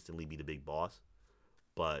gonna instantly be the big boss,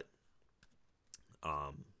 but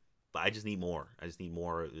I just need more. I just need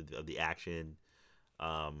more of the action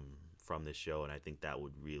from this show, and I think that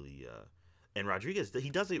would really. And Rodriguez, he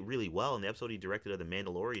does it really well in the episode he directed of The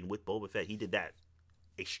Mandalorian with Boba Fett. He did that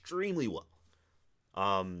extremely well.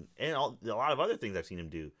 And a lot of other things I've seen him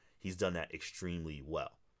do, he's done that extremely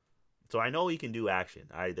well. So I know he can do action.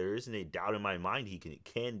 There isn't a doubt in my mind he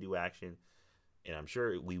can do action, and I'm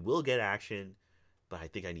sure we will get action, but I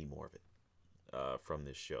think I need more of it from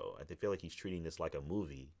this show. I feel like he's treating this like a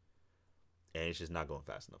movie, and it's just not going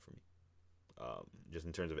fast enough for me, just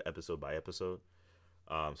in terms of episode by episode.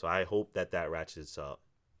 So I hope that ratchets up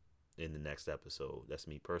in the next episode. That's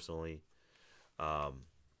me personally.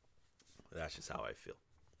 That's just how I feel.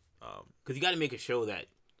 Because you got to make a show that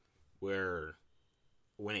where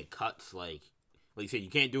when it cuts, like you said, you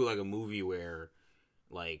can't do like a movie where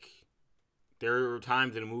like there are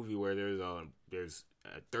times in a movie where there's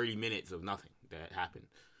 30 minutes of nothing that happened.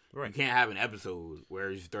 Right. You can't have an episode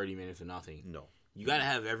where it's 30 minutes of nothing. No. You got to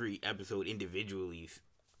have every episode individually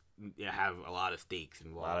have a lot of stakes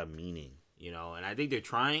involved. A lot of meaning. And I think they're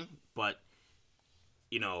trying, but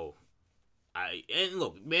and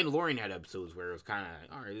look, Mandalorian had episodes where it was kind of,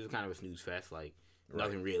 all right, this is kind of a snooze fest, like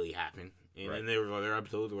nothing really happened. And then there were other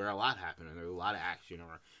episodes where a lot happened and there was a lot of action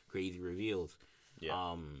or crazy reveals.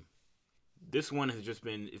 Yeah. This one has just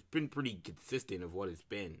been pretty consistent of what it's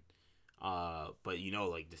been. But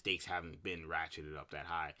like the stakes haven't been ratcheted up that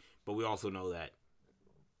high. But we also know that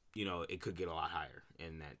it could get a lot higher,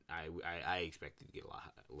 and that I expect it to get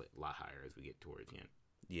a lot higher as we get towards the end.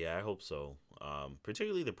 Yeah, I hope so.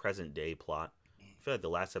 Particularly the present day plot. I feel like the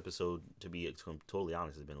last episode, to be totally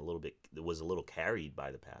honest, was a little carried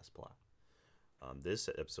by the past plot. This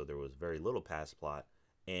episode there was very little past plot,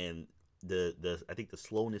 and I think the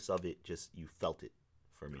slowness of it, just you felt it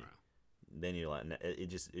for me. Right. Then you're like, it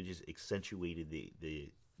just accentuated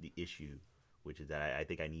the issue, which is that I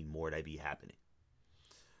think I need more to be happening.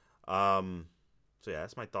 So yeah,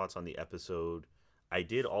 that's my thoughts on the episode. I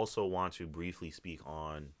did also want to briefly speak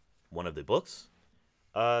on one of the books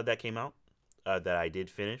that came out that I did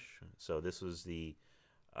finish. So this was the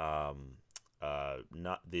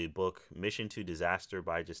not the book Mission to Disaster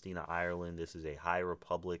by Justina Ireland. This is a High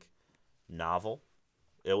Republic novel.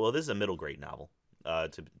 Well, this is a middle grade novel,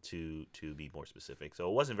 to be more specific. So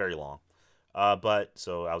it wasn't very long, but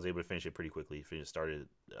so I was able to finish it pretty quickly. Started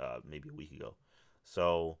maybe a week ago.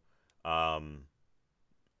 So that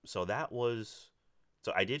was.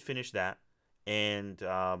 So I did finish that, and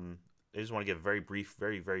I just want to give very brief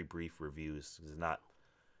reviews. It's not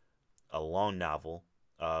a long novel,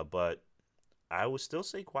 but I would still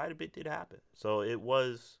say quite a bit did happen. So it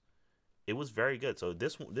was very good. So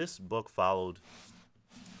this book followed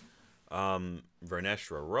Vernestra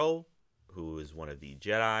Rwoh, who is one of the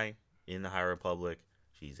Jedi in the High Republic.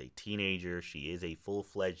 She's a teenager. She is a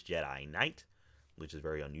full-fledged Jedi Knight, which is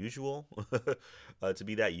very unusual to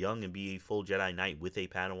be that young and be a full Jedi Knight with a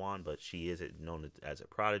Padawan, but she is known as a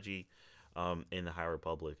prodigy in the High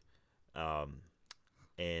Republic.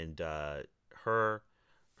 And her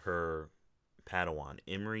Padawan,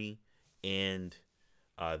 Imri, and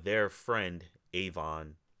their friend,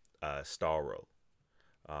 Avon Starro,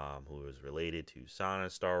 who is related to Sana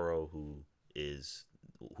Starro, who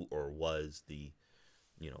was the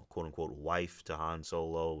quote unquote wife to Han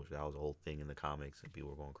Solo, which that was a whole thing in the comics, and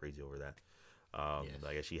people were going crazy over that. Yes.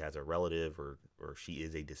 I guess she has a relative, or she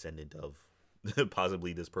is a descendant of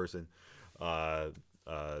possibly this person,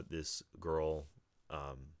 this girl,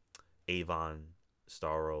 Avon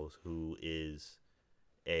Starro, who is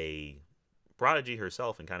a prodigy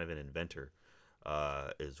herself and kind of an inventor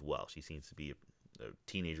as well. She seems to be a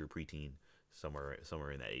teenager, preteen, somewhere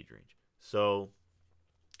in that age range. So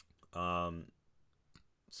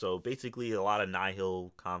basically a lot of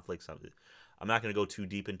Nihil conflicts. I'm not going to go too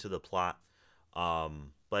deep into the plot,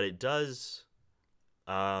 but it does.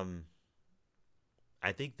 I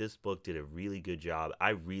think this book did a really good job.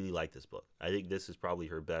 I really like this book. I think this is probably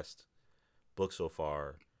her best book so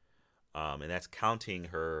far, and that's counting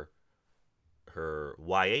her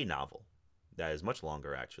YA novel that is much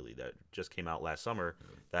longer, actually, that just came out last summer,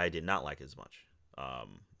 that I did not like as much,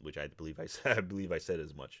 which I believe I said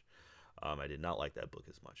as much. I did not like that book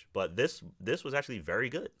as much, but this was actually very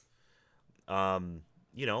good.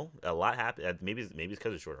 You know, a lot happened. Maybe it's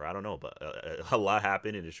because it's shorter. I don't know, but a lot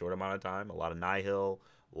happened in a short amount of time. A lot of Nihil,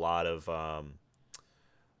 a lot of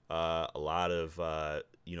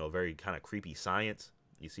you know, very kind of creepy science.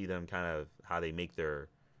 You see them kind of how they make their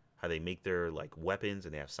like weapons,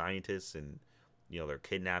 and they have scientists, and you know they're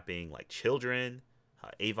kidnapping like children.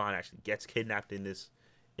 Avon actually gets kidnapped in this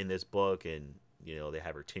book, and you know they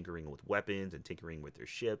have her tinkering with weapons and tinkering with their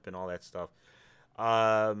ship and all that stuff.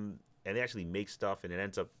 And they actually make stuff, and it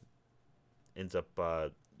ends up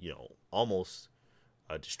you know, almost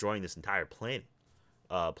destroying this entire planet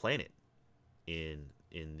in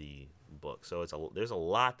the book. So there's a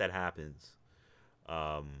lot that happens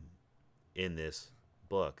in this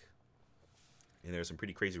book, and there's some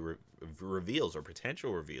pretty crazy reveals or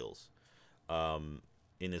potential reveals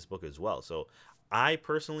in this book as well. So I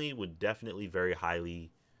personally would definitely very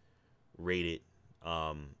highly rate it.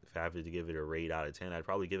 If I have to give it a rate out of 10, I'd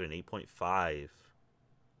probably give it an 8.5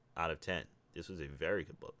 out of 10. This was a very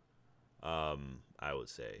good book. I would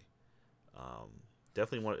say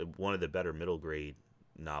definitely one of the better middle grade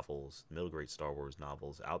Star Wars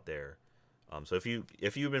novels out there. So if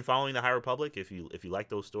you've been following the High Republic, if you like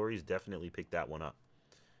those stories, definitely pick that one up,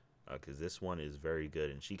 because this one is very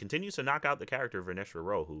good, and she continues to knock out the character of Vernestra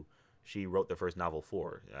Rwoh, who she wrote the first novel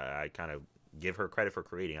for. I kind of give her credit for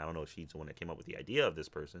creating. I don't know if she's the one that came up with the idea of this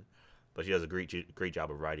person, but she does a great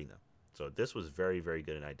job of writing them. So this was very, very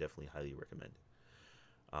good, and I definitely highly recommend it.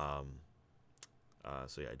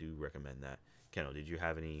 So yeah, I do recommend that. Kendall, did you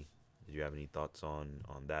have any thoughts on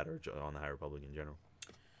that, or on the High Republic in general?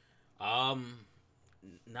 No,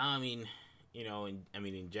 I mean, you know, in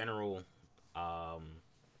general, I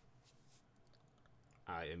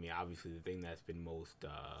mean, obviously the thing that's been most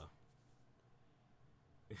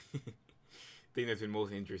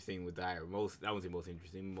interesting with the I wouldn't say most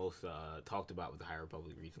interesting, most talked about with the High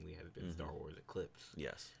Republic recently has been Star Wars Eclipse.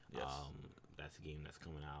 Yes. That's a game that's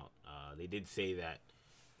coming out. They did say that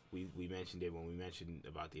we mentioned it when we mentioned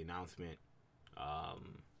about the announcement.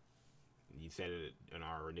 You said it in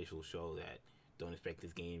our initial show that don't expect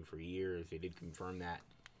this game for years. They did confirm that.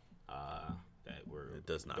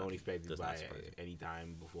 Don't expect it by any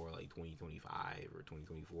time before like 2025 or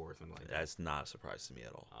 2024 or something like that. That's not a surprise to me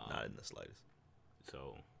at all. Not in the slightest.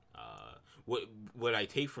 So, what I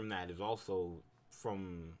take from that is also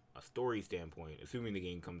from a story standpoint, assuming the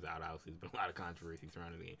game comes out. Obviously, there's been a lot of controversy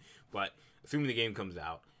surrounding the game, but assuming the game comes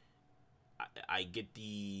out, I get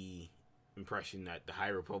the impression that the High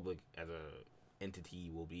Republic as a entity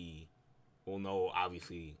will know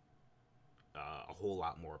obviously a whole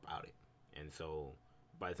lot more about it, and so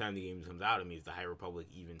by the time the game comes out, it means the High Republic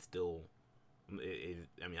even still.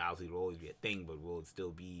 I mean, obviously it will always be a thing, but will it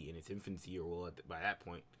still be in its infancy, or will it, by that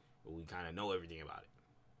point, will we kind of know everything about it,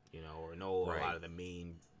 you know, or know a lot of the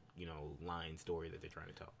main, you know, line story that they're trying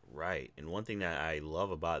to tell? Right. And one thing that I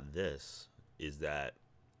love about this is that,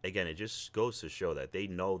 again, it just goes to show that they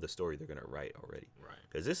know the story they're going to write already. Right.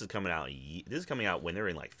 Because this is coming out when they're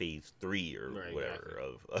in like phase 3 or whatever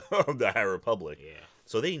of the High Republic. Yeah.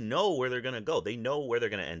 So they know where they're going to go. They know where they're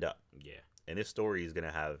going to end up. Yeah. And this story is going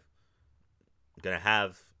to have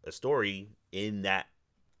a story in that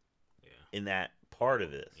part of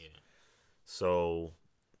this. Yeah. So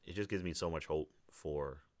it just gives me so much hope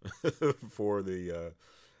for for the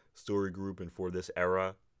story group and for this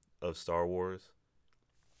era of Star Wars.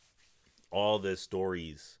 All the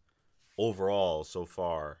stories overall so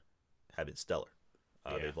far have been stellar.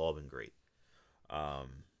 They've all been great.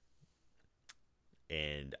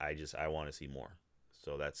 And I want to see more.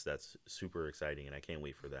 So that's super exciting, and I can't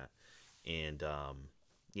wait for that. And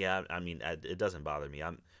yeah, I mean, it doesn't bother me.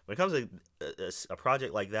 When it comes to a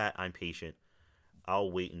project like that, I'm patient.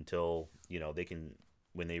 I'll wait until, you know, they can,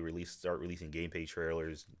 when they start releasing gameplay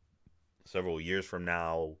trailers several years from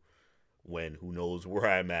now, when who knows where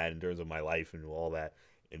I'm at in terms of my life and all that,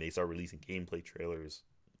 and they start releasing gameplay trailers,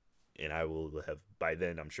 and I will have by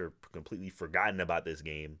then, I'm sure, completely forgotten about this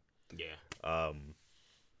game. Yeah.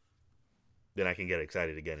 Then I can get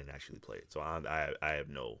excited again and actually play it. So I have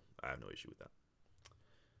no issue with that.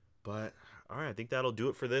 But all right, I think that'll do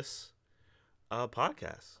it for this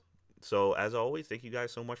podcast. So as always, thank you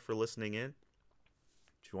guys so much for listening in.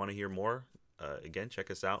 If you want to hear more, again,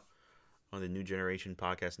 check us out on the New Generation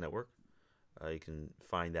Podcast Network. You can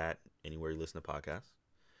find that anywhere you listen to podcasts.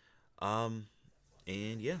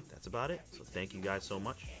 And yeah, that's about it. So thank you guys so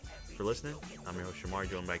much for for listening. I'm your host Shamar,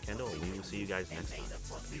 joined by Kendall, and we will see you guys next time.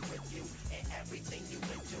 Everything you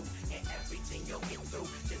went through and everything you'll get through,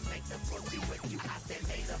 just make the pussy with you. I said,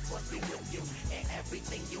 may the pussy with you and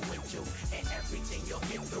everything you went through and everything you'll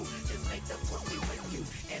get through, just make the pussy with you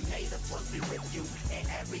and may the pussy with you and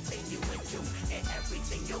everything you went through